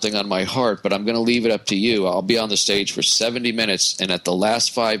share something on my heart, but I'm going to leave it up to you. I'll be on the stage for 70 minutes, and at the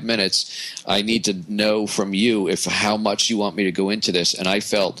last 5 minutes, I need to know from you how much you want me to go into this. And I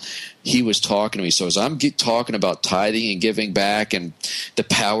felt he was talking to me. So as I'm talking about tithing and giving back and the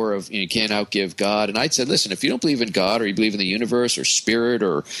power of you can't outgive God, and I said, listen, if you don't believe in God, or you believe in the universe or spirit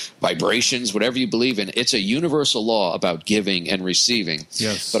or vibrations, whatever you believe in, it's a universal law about giving and receiving.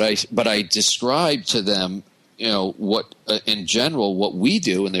 Yes. But I described to them, what in general what we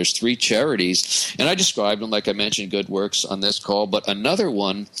do, and there's 3 charities, and I described them, like I mentioned, Good Works on this call, but another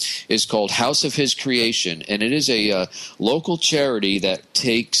one is called House of His Creation, and it is a local charity that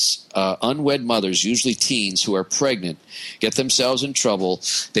takes unwed mothers, usually teens who are pregnant, get themselves in trouble.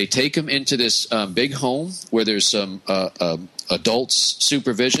 They take them into this big home where there's some adults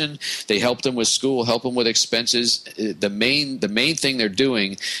supervision. They help them with school, help them with expenses. The main thing they're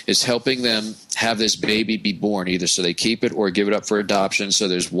doing is helping them have this baby be born, either so they keep it or give it up for adoption, so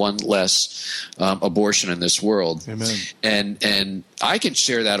there's one less abortion in this world. Amen. And I can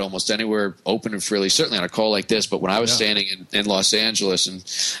share that almost anywhere, open and freely, certainly on a call like this. But when I was standing in Los Angeles, and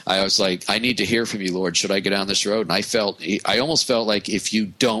I was like, I need to hear from you, Lord. Should I go down this road? And I almost felt like, if you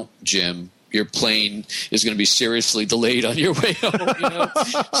don't, Jim, your plane is going to be seriously delayed on your way home.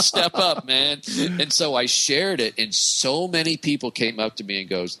 Step up, man. And so I shared it, and so many people came up to me and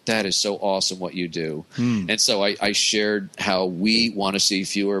goes, that is so awesome what you do. And so I shared how we want to see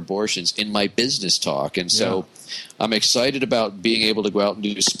fewer abortions in my business talk. And so I'm excited about being able to go out and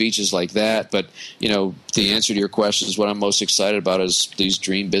do speeches like that. But, the answer to your question is, what I'm most excited about is these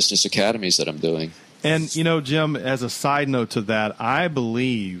Dream Business Academies that I'm doing. And, Jim, as a side note to that, I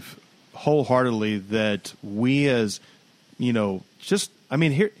believe wholeheartedly that we as, here's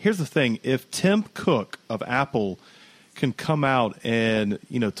the thing. If Tim Cook of Apple can come out and,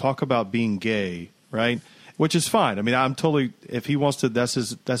 talk about being gay, right, which is fine. I mean, I'm totally, if he wants to, that's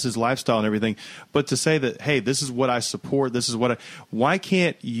his lifestyle and everything. But to say that, hey, this is what I support, why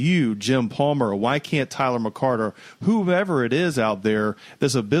can't you, Jim Palmer, or why can't Tyler McCarter, whoever it is out there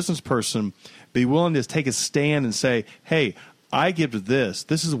that's a business person, be willing to take a stand and say, hey, I give to this.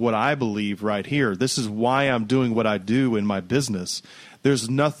 This is what I believe right here. This is why I'm doing what I do in my business. There's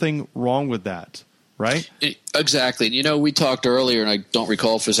nothing wrong with that, right? Exactly. And, we talked earlier, and I don't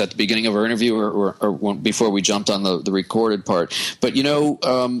recall if it was at the beginning of our interview or before we jumped on the recorded part. But,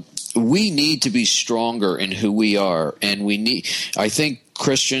 we need to be stronger in who we are. And I think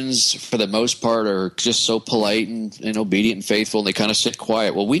Christians, for the most part, are just so polite and obedient and faithful, and they kind of sit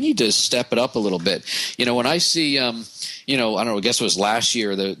quiet. Well, we need to step it up a little bit. When I see I don't know, I guess it was last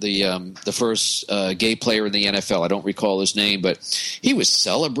year, the first gay player in the NFL. I don't recall his name, but he was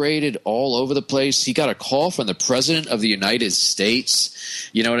celebrated all over the place. He got a call from the President of the United States.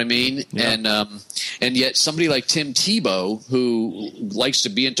 You know what I mean? Yeah. And yet somebody like Tim Tebow, who likes to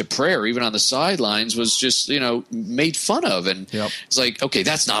be into prayer, even on the sidelines, was just, made fun of. And it's like, okay,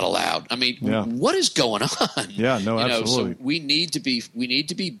 that's not allowed. I mean, what is going on? Yeah, no, absolutely. So we need to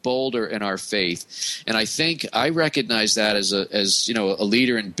be bolder in our faith. And I recognize that as a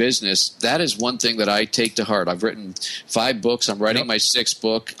leader in business. That is one thing that I take to heart. I've written 5 books. I'm writing my 6th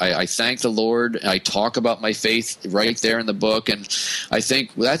book. I thank the Lord. I talk about my faith right there in the book. And I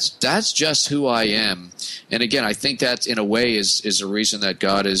think that's just who I am. And again, I think that in a way is a reason that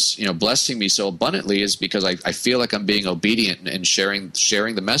God is blessing me so abundantly, is because I feel like I'm being obedient and sharing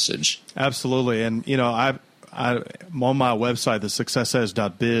the message. Absolutely. And I'm on my website, the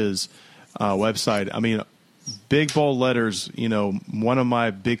successedge.biz website. I mean, big bold letters. One of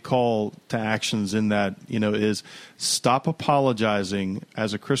my big call to actions in that is stop apologizing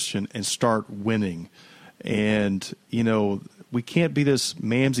as a Christian and start winning. And we can't be this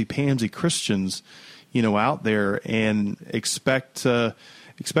mamsy-pamsy Christians, out there and expect to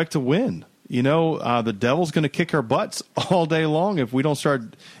win. The devil's going to kick our butts all day long if we don't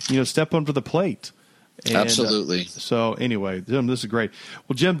start, step up to the plate. And, absolutely. So anyway, Jim, this is great.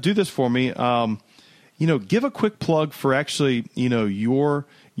 Well, Jim, do this for me. Give a quick plug for actually, your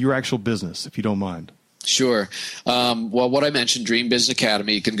actual business, if you don't mind. Sure. Well, what I mentioned, Dream Business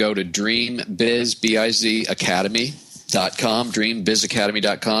Academy, you can go to dreambizacademy.com,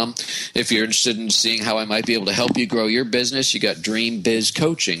 dreambizacademy.com. If you're interested in seeing how I might be able to help you grow your business, you got Dream Biz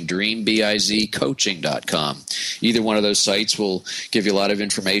Coaching, dreambizcoaching.com. Either one of those sites will give you a lot of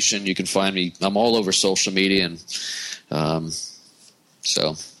information. You can find me. I'm all over social media, and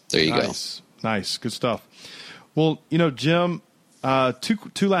so there you go. Nice. Good stuff. Well, Jim,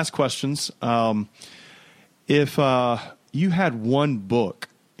 two last questions. If you had one book,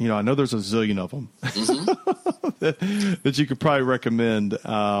 I know there's a zillion of them that you could probably recommend,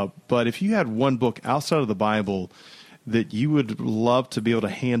 but if you had one book outside of the Bible that you would love to be able to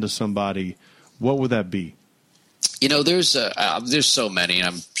hand to somebody, what would that be? There's so many, and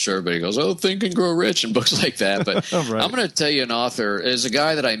I'm sure everybody goes, "Oh, Think and Grow Rich," and books like that. But right. I'm going to tell you an author. There's a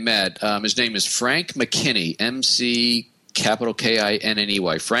guy that I met. His name is Frank McKinney, MC. Capital Kinney,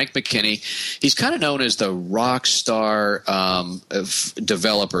 Frank McKinney. He's kind of known as the rock star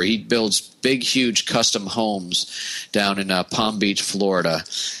developer. He builds big, huge custom homes down in Palm Beach, Florida.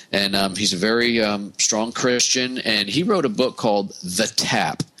 And he's a very strong Christian. And he wrote a book called The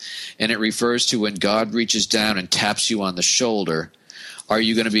Tap. And it refers to when God reaches down and taps you on the shoulder. are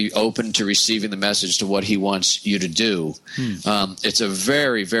you going to be open to receiving the message to what he wants you to do? It's a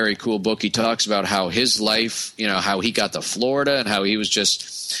very, very cool book. He talks about how his life, how he got to Florida and how he was just,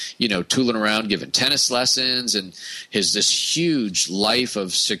 tooling around giving tennis lessons, and this huge life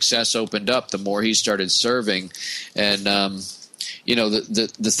of success opened up the more he started serving. And,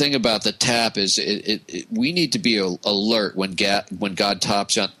 the thing about the tap is we need to be alert when God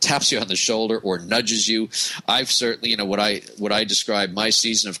taps you on the shoulder or nudges you. I've certainly, what I describe my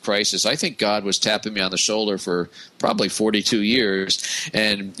season of crisis, I think God was tapping me on the shoulder for probably 42 years.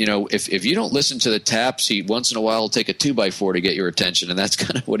 And, if you don't listen to the taps, he once in a while will take a 2x4 to get your attention. And that's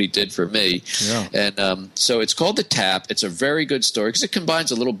kind of what he did for me. Yeah. And so it's called The Tap. It's a very good story because it combines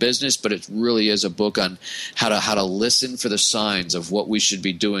a little business, but it really is a book on how to listen for the signs of what we should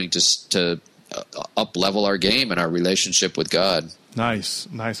be doing to up level our game and our relationship with God. Nice.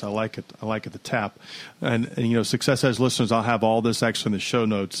 I like it. The Tap. And Success Edge listeners, I'll have all this actually in the show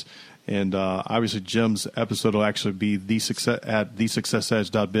notes. And obviously Jim's episode will actually be at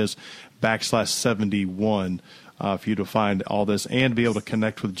thesuccessedge.biz/71 for you to find all this and be able to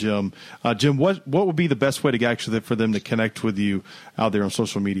connect with Jim. Jim, what would be the best way to actually for them to connect with you out there on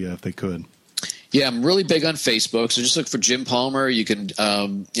social media if they could? Yeah, I'm really big on Facebook, so just look for Jim Palmer. You can,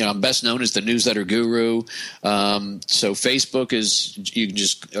 I'm best known as the Newsletter Guru. So Facebook is, you can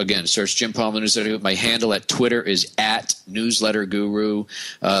just, again, search Jim Palmer Newsletter Guru. My handle at Twitter is at Newsletter Guru.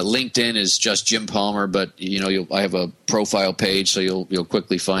 LinkedIn is just Jim Palmer, but I have a profile page, so you'll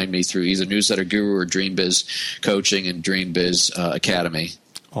quickly find me through either Newsletter Guru or Dream Biz Coaching and Dream Biz Academy.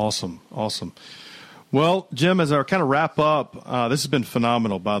 Awesome. Well, Jim, as I kind of wrap up, this has been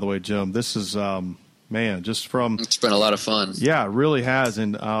phenomenal, by the way, Jim. This is, just from... It's been a lot of fun. Yeah, it really has.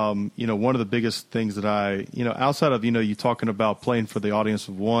 And, one of the biggest things that outside of, you talking about playing for the audience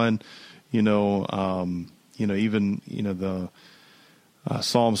of one, the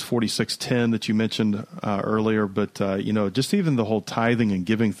Psalms 46:10 that you mentioned earlier, but, just even the whole tithing and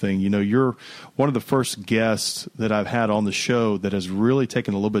giving thing, you're one of the first guests that I've had on the show that has really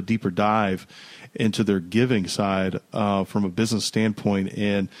taken a little bit deeper dive into their giving side from a business standpoint.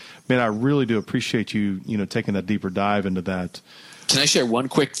 And, man, I really do appreciate you, taking that deeper dive into that. Can I share one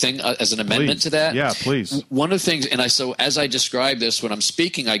quick thing as an amendment to that? Yeah, please. One of the things, so as I describe this when I'm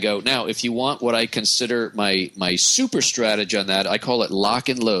speaking, I go, now, if you want what I consider my super strategy on that, I call it lock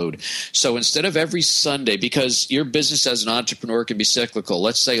and load. So instead of every Sunday, because your business as an entrepreneur can be cyclical.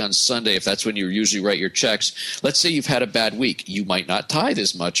 Let's say on Sunday, if that's when you usually write your checks, let's say you've had a bad week. You might not tithe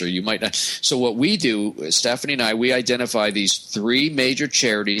as much, or you might not. So what we do, Stephanie and I, we identify these 3 major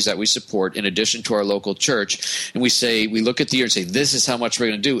charities that we support in addition to our local church. And we look at the year and say, this is how much we're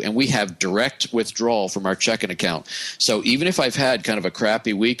going to do. And we have direct withdrawal from our checking account. So even if I've had kind of a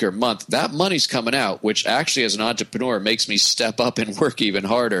crappy week or month, that money's coming out, which actually as an entrepreneur makes me step up and work even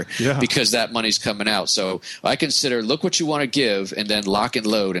harder because that money's coming out. So I consider, look what you want to give and then lock and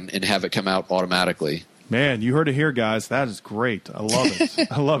load and have it come out automatically. Man, you heard it here, guys. That is great. I love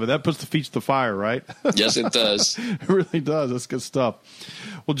it. I love it. That puts the feet to the fire, right? Yes, it does. It really does. That's good stuff.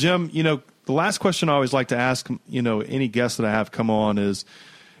 Well, Jim, the last question I always like to ask, any guest that I have come on is,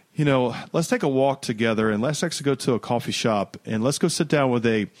 let's take a walk together and let's actually go to a coffee shop and let's go sit down with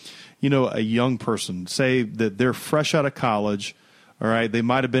a young person. Say that they're fresh out of college. All right. They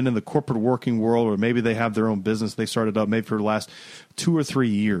might have been in the corporate working world, or maybe they have their own business they started up maybe for the last 2 or 3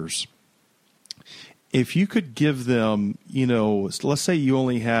 years. If you could give them, let's say you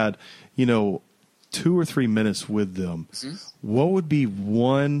only had, 2 or 3 minutes with them, what would be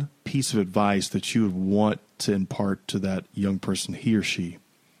one piece of advice that you would want to impart to that young person, he or she?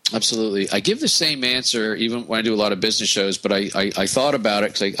 Absolutely. I give the same answer even when I do a lot of business shows, but I thought about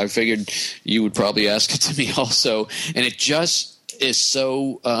it because I figured you would probably ask it to me also. And it just is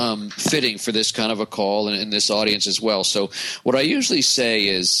so fitting for this kind of a call and this audience as well. So what I usually say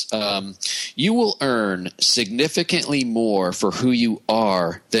is you will earn significantly more for who you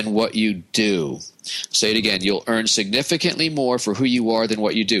are than what you do. Say it again. You'll earn significantly more for who you are than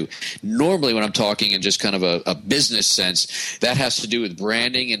what you do. Normally when I'm talking in just kind of a business sense, that has to do with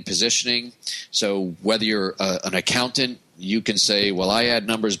branding and positioning. So whether you're an accountant, you can say, well, I had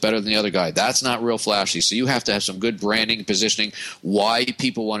numbers better than the other guy. That's not real flashy. So you have to have some good branding and positioning, why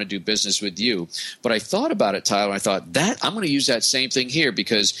people want to do business with you. But I thought about it, Tyler, and I thought that I'm going to use that same thing here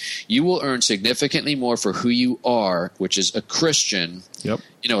because you will earn significantly more for who you are, which is a Christian,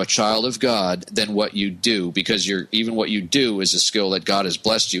 a child of God, than what you do, because even what you do is a skill that God has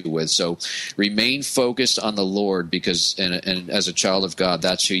blessed you with. So remain focused on the Lord because and as a child of God,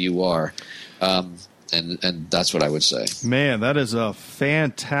 that's who you are. And that's what I would say. Man, that is a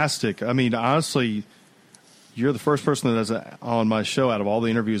fantastic. I mean, honestly, you're the first person that is on my show out of all the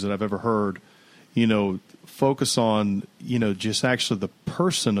interviews that I've ever heard, you know, focus on, you know, just actually the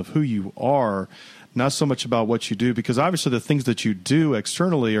person of who you are, not so much about what you do, because obviously the things that you do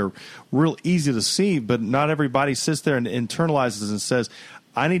externally are real easy to see, but not everybody sits there and internalizes and says,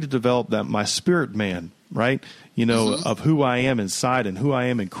 I need to develop that, my spirit man, right? You know, of who I am inside and who I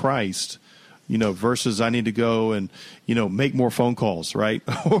am in Christ, you know, versus I need to go and, you know, make more phone calls, right?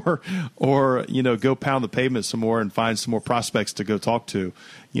 or, you know, go pound the pavement some more and find some more prospects to go talk to,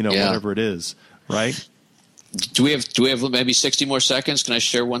 you know, whatever it is, right? Do we have maybe 60 more seconds? Can I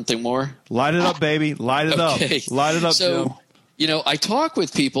share one thing more? Light it up, baby. Light it up. Light it up, so, Jim. You know, I talk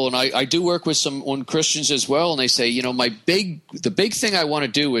with people, and I do work with some Christians as well, and they say, you know, the big thing I want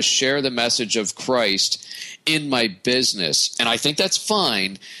to do is share the message of Christ in my business. And I think that's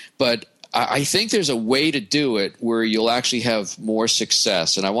fine, but I think there's a way to do it where you'll actually have more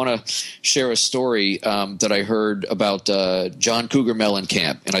success. And I want to share a story that I heard about John Cougar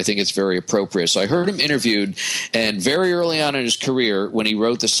Mellencamp, and I think it's very appropriate. So I heard him interviewed, and very early on in his career, when he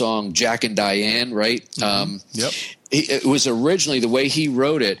wrote the song Jack and Diane, right? Yep. It was originally the way he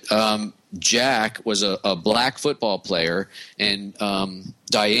wrote it. Jack was a black football player, and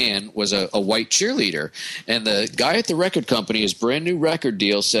Diane was a white cheerleader. And the guy at the record company, his brand new record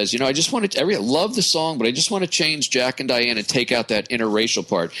deal, says, you know, I love the song, but I just want to change Jack and Diane and take out that interracial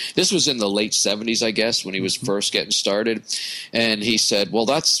part. This was in the late 70s, I guess, when he was first getting started. And he said, well,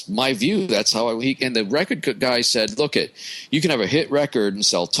 that's my view. That's how and the record guy said, look, you can have a hit record and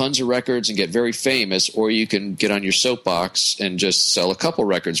sell tons of records and get very famous, or you can get on your soapbox and just sell a couple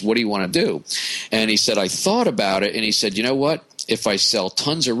records. What do you want to do? And he said, I thought about it, and he said, you know what? If I sell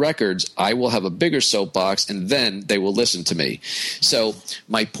tons of records, I will have a bigger soapbox, and then they will listen to me. So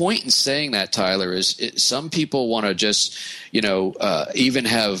my point in saying that, Tyler, is some people want to just, you know, even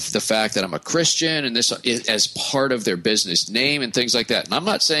have the fact that I'm a Christian and this as part of their business name and things like that. And I'm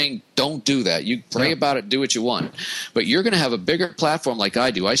not saying don't do that. You pray about it, do what you want. But you're going to have a bigger platform like I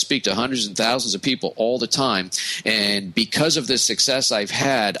do. I speak to hundreds and thousands of people all the time. And because of the success I've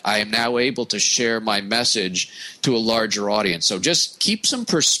had, I am now able to share my message to a larger audience. So just keep some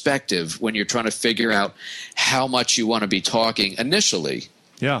perspective when you're trying to figure out how much you want to be talking initially.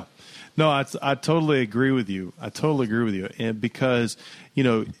 Yeah. No, I totally agree with you. And because, you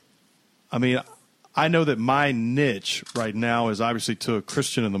know, I mean, I know that my niche right now is obviously to a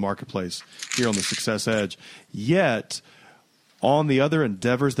Christian in the marketplace here on the Success Edge. Yet, on the other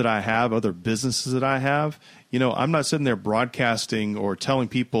endeavors that I have, other businesses that I have, you know, I'm not sitting there broadcasting or telling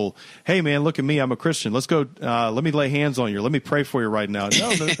people, hey, man, look at me, I'm a Christian. Let's go, let me lay hands on you. Let me pray for you right now.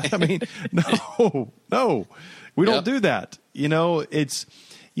 No, I mean, no, we don't do that. You know, it's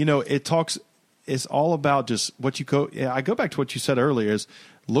all about just what you go. I go back to what you said earlier is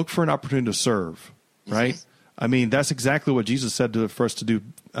look for an opportunity to serve, right? Mm-hmm. I mean, that's exactly what Jesus said for us to do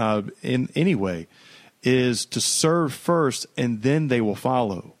in any way, is to serve first and then they will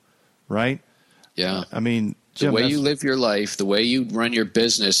follow, right? Yeah. I mean, Jim, the way you live your life, the way you run your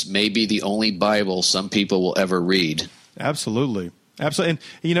business may be the only Bible some people will ever read. Absolutely. And,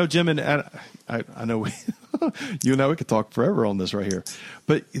 you know, Jim, and I know you and I, we could talk forever on this right here,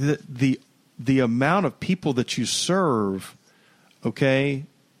 but the amount of people that you serve, okay,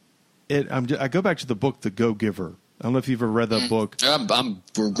 I go back to the book, The Go-Giver. I don't know if you've ever read that book. I'm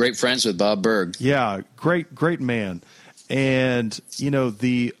great friends with Bob Berg. Yeah, great man. And, you know,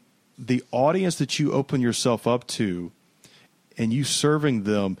 the audience that you open yourself up to and you serving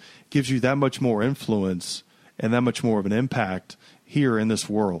them gives you that much more influence and that much more of an impact here in this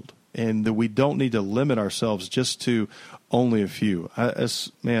world. And that we don't need to limit ourselves just to only a few. I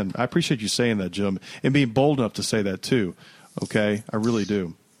appreciate you saying that, Jim, and being bold enough to say that too. Okay, I really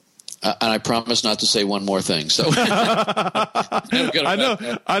do. And I promise not to say one more thing. So I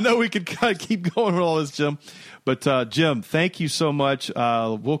know we could kind of keep going with all this, Jim. But Jim, thank you so much.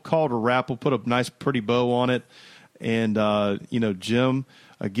 We'll call it a wrap. We'll put a nice, pretty bow on it. And you know, Jim,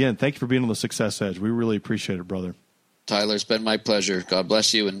 again, thank you for being on the Success Edge. We really appreciate it, brother. Tyler, it's been my pleasure. God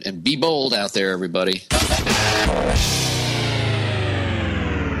bless you, and be bold out there, everybody.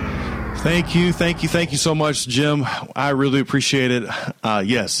 Thank you so much, Jim. I really appreciate it.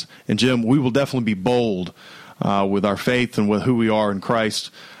 Yes, and Jim, we will definitely be bold with our faith and with who we are in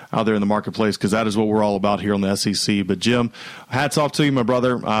Christ out there in the marketplace, because that is what we're all about here on the SEC. But Jim, hats off to you, my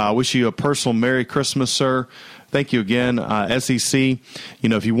brother. I wish you a personal Merry Christmas, sir. Thank you again, SEC. You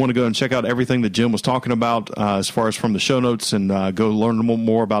know, if you want to go and check out everything that Jim was talking about as far as from the show notes and go learn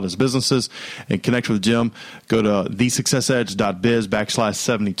more about his businesses and connect with Jim, go to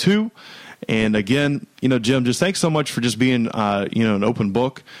thesuccessedge.biz/72. And again, Jim, just thanks so much for just being, an open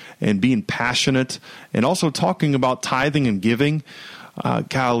book and being passionate and also talking about tithing and giving.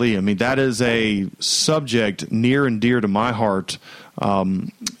 Golly, I mean, that is a subject near and dear to my heart,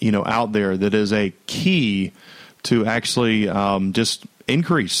 out there that is a key to actually just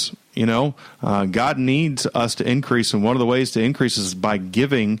increase. God needs us to increase, and one of the ways to increase is by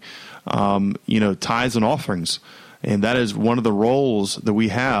giving, tithes and offerings. And that is one of the roles that we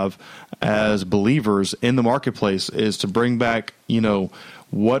have as believers in the marketplace, is to bring back,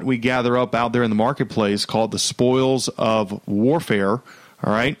 what we gather up out there in the marketplace, called the spoils of warfare,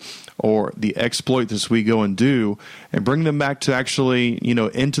 all right, or the exploits we go and do, and bring them back to actually,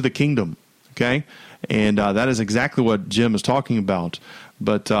 into the kingdom, okay? And that is exactly what Jim is talking about.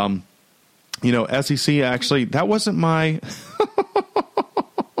 But, SEC, actually, that wasn't my...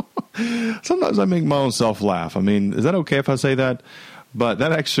 Sometimes I make my own self laugh. I mean, is that okay if I say that? But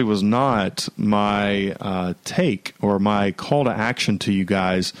that actually was not my take or my call to action to you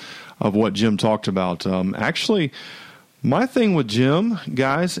guys of what Jim talked about. Actually, my thing with Jim,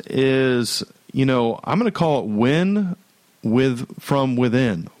 guys, is, I'm going to call it win from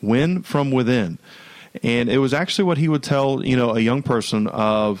within. Win from within. And it was actually what he would tell, a young person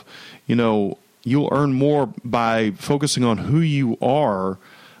of, you'll earn more by focusing on who you are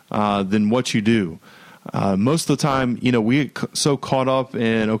than what you do. Most of the time, we get so caught up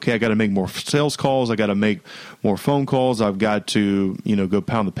in, okay, I got to make more sales calls, I got to make more phone calls, I've got to, go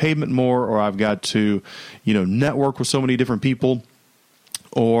pound the pavement more, or I've got to, network with so many different people,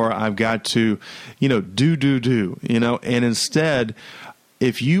 or I've got to, do, and instead,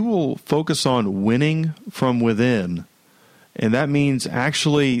 if you will focus on winning from within, and that means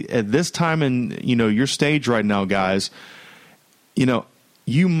actually at this time in, your stage right now, guys,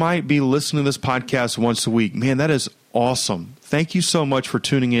 you might be listening to this podcast once a week. Man, that is awesome. Thank you so much for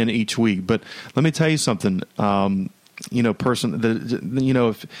tuning in each week. But let me tell you something, if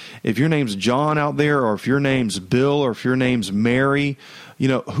your name's John out there, or if your name's Bill, or if your name's Mary,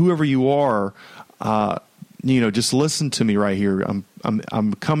 whoever you are, just listen to me right here.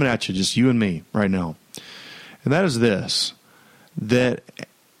 I'm coming at you, just you and me right now. And that is this, that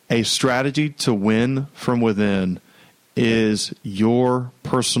a strategy to win from within is your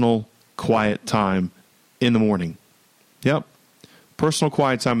personal quiet time in the morning. Yep. Personal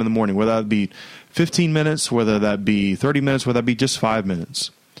quiet time in the morning, whether that be 15 minutes, whether that be 30 minutes, whether that be just 5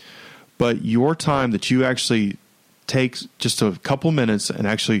 minutes. But your time that you actually take just a couple minutes and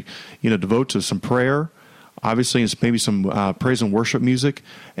actually, devote to some prayer, obviously it's maybe some praise and worship music,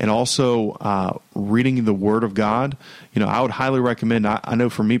 and also reading the Word of God. I would highly recommend, I know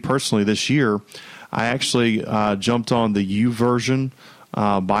for me personally this year, I actually jumped on the YouVersion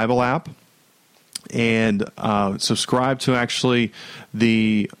Bible app and subscribed to actually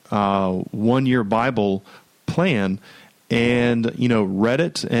the 1 year Bible plan, and read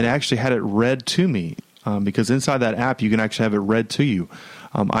it, and actually had it read to me, because inside that app you can actually have it read to you.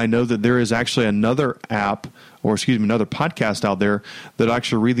 I know that there is actually another app, another podcast out there that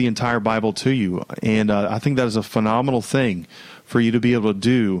actually read the entire Bible to you, and I think that is a phenomenal thing for you to be able to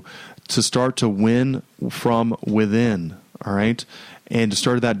do, to start to win from within, all right? And to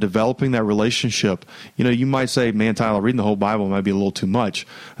start developing that relationship. You might say, man, Tyler, reading the whole Bible might be a little too much.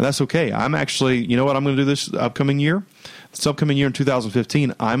 And that's okay. I'm actually, what I'm going to do this upcoming year? This upcoming year in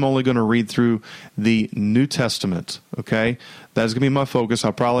 2015, I'm only going to read through the New Testament, okay? That is going to be my focus.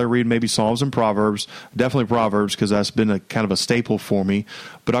 I'll probably read maybe Psalms and Proverbs, definitely Proverbs, because that's been a kind of a staple for me.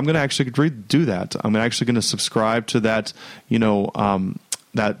 But I'm going to actually do that. I'm actually going to subscribe to that,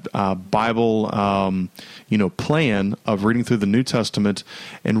 Bible, plan of reading through the New Testament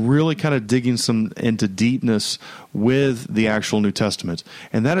and really kind of digging some into deepness with the actual New Testament.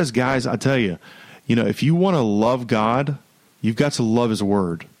 And that is, guys, I tell you, if you want to love God, you've got to love His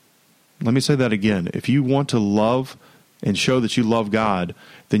Word. Let me say that again. If you want to love and show that you love God,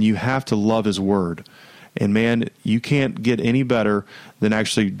 then you have to love His Word. And man, you can't get any better than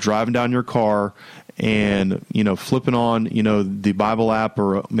actually driving down your car and, flipping on, the Bible app,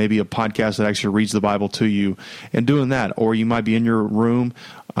 or maybe a podcast that actually reads the Bible to you, and doing that. Or you might be in your room,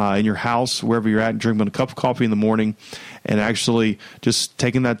 in your house, wherever you're at, drinking a cup of coffee in the morning, and actually just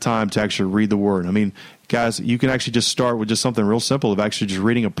taking that time to actually read the Word. I mean, guys, you can actually just start with just something real simple of actually just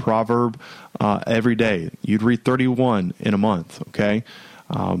reading a proverb every day. You'd read 31 in a month, okay?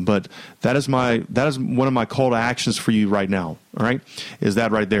 But that is one of my call to actions for you right now. All right, is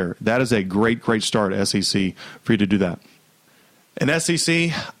that right there? That is a great start, SEC, for you to do that. And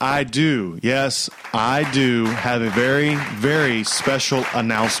SEC, I do have a very, very special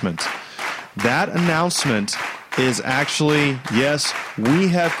announcement. That announcement is actually, yes, we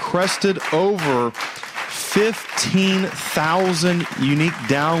have crested over 15,000 unique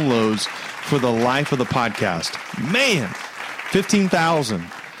downloads for the life of the podcast. Man, 15,000.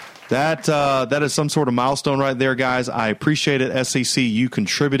 That is some sort of milestone right there, guys. I appreciate it, SEC, you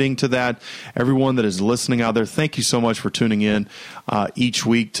contributing to that. Everyone that is listening out there, thank you so much for tuning in each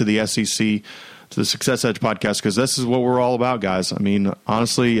week to the SEC, to the Success Edge podcast, because this is what we're all about, guys. I mean,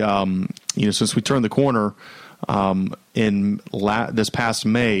 honestly, since we turned the corner this past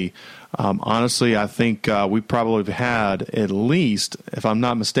May, honestly, I think we probably have had at least, if I'm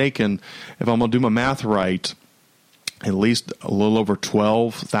not mistaken, if I'm going to do my math right, at least a little over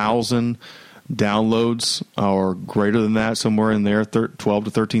 12,000 downloads, or greater than that, somewhere in there, 12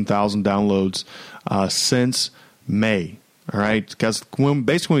 to 13,000 downloads since May. All right, because when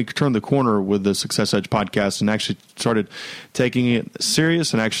we turned the corner with the Success Edge podcast and actually started taking it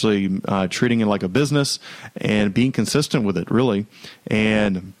serious and actually treating it like a business and being consistent with it, really,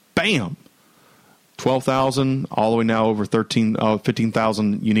 and bam, 12,000, all the way now over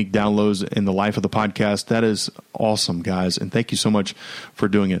 15,000 unique downloads in the life of the podcast. That is awesome, guys, and thank you so much for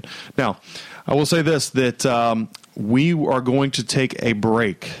doing it. Now, I will say this, that we are going to take a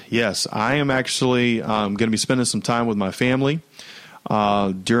break. Yes, I am actually going to be spending some time with my family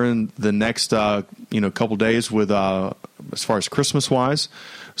during the next couple days with as far as Christmas-wise.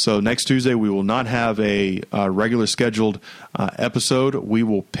 So next Tuesday, we will not have a regular scheduled episode. We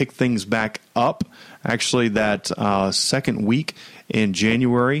will pick things back up, actually, that second week in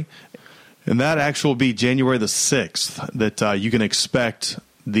January. And that actually will be January the 6th that you can expect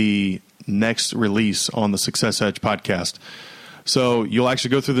the next release on the Success Edge podcast. So you'll actually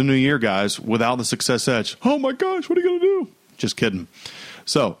go through the new year, guys, without the Success Edge. Oh, my gosh, what are you going to do? Just kidding.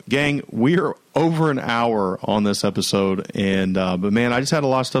 So, gang, we are over an hour on this episode, and but man, I just had a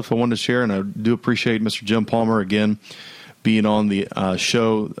lot of stuff I wanted to share, and I do appreciate Mr. Jim Palmer again being on the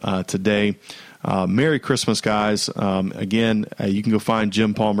show today. Merry Christmas, guys. Again, you can go find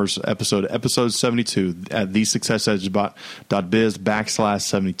Jim Palmer's episode 72 at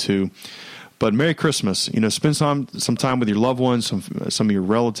thesuccessedge.biz/72. But Merry Christmas. Spend some time with your loved ones, some of your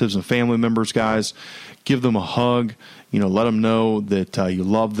relatives and family members, guys. Give them a hug. Let them know that you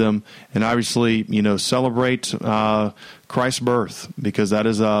love them, and obviously, celebrate Christ's birth, because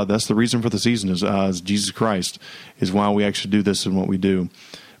that's the reason for the season is Jesus Christ is why we actually do this and what we do.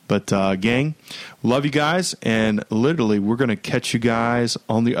 But gang, love you guys, and literally, we're going to catch you guys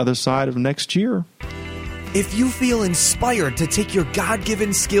on the other side of next year. If you feel inspired to take your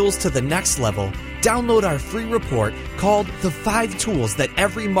God-given skills to the next level, download our free report called The 5 Tools That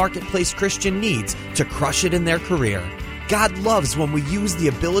Every Marketplace Christian Needs to Crush It in Their Career. God loves when we use the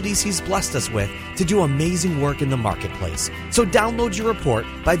abilities He's blessed us with to do amazing work in the marketplace. So download your report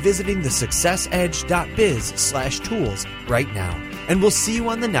by visiting thesuccessedge.biz/tools right now. And we'll see you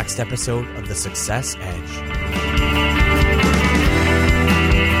on the next episode of The Success Edge.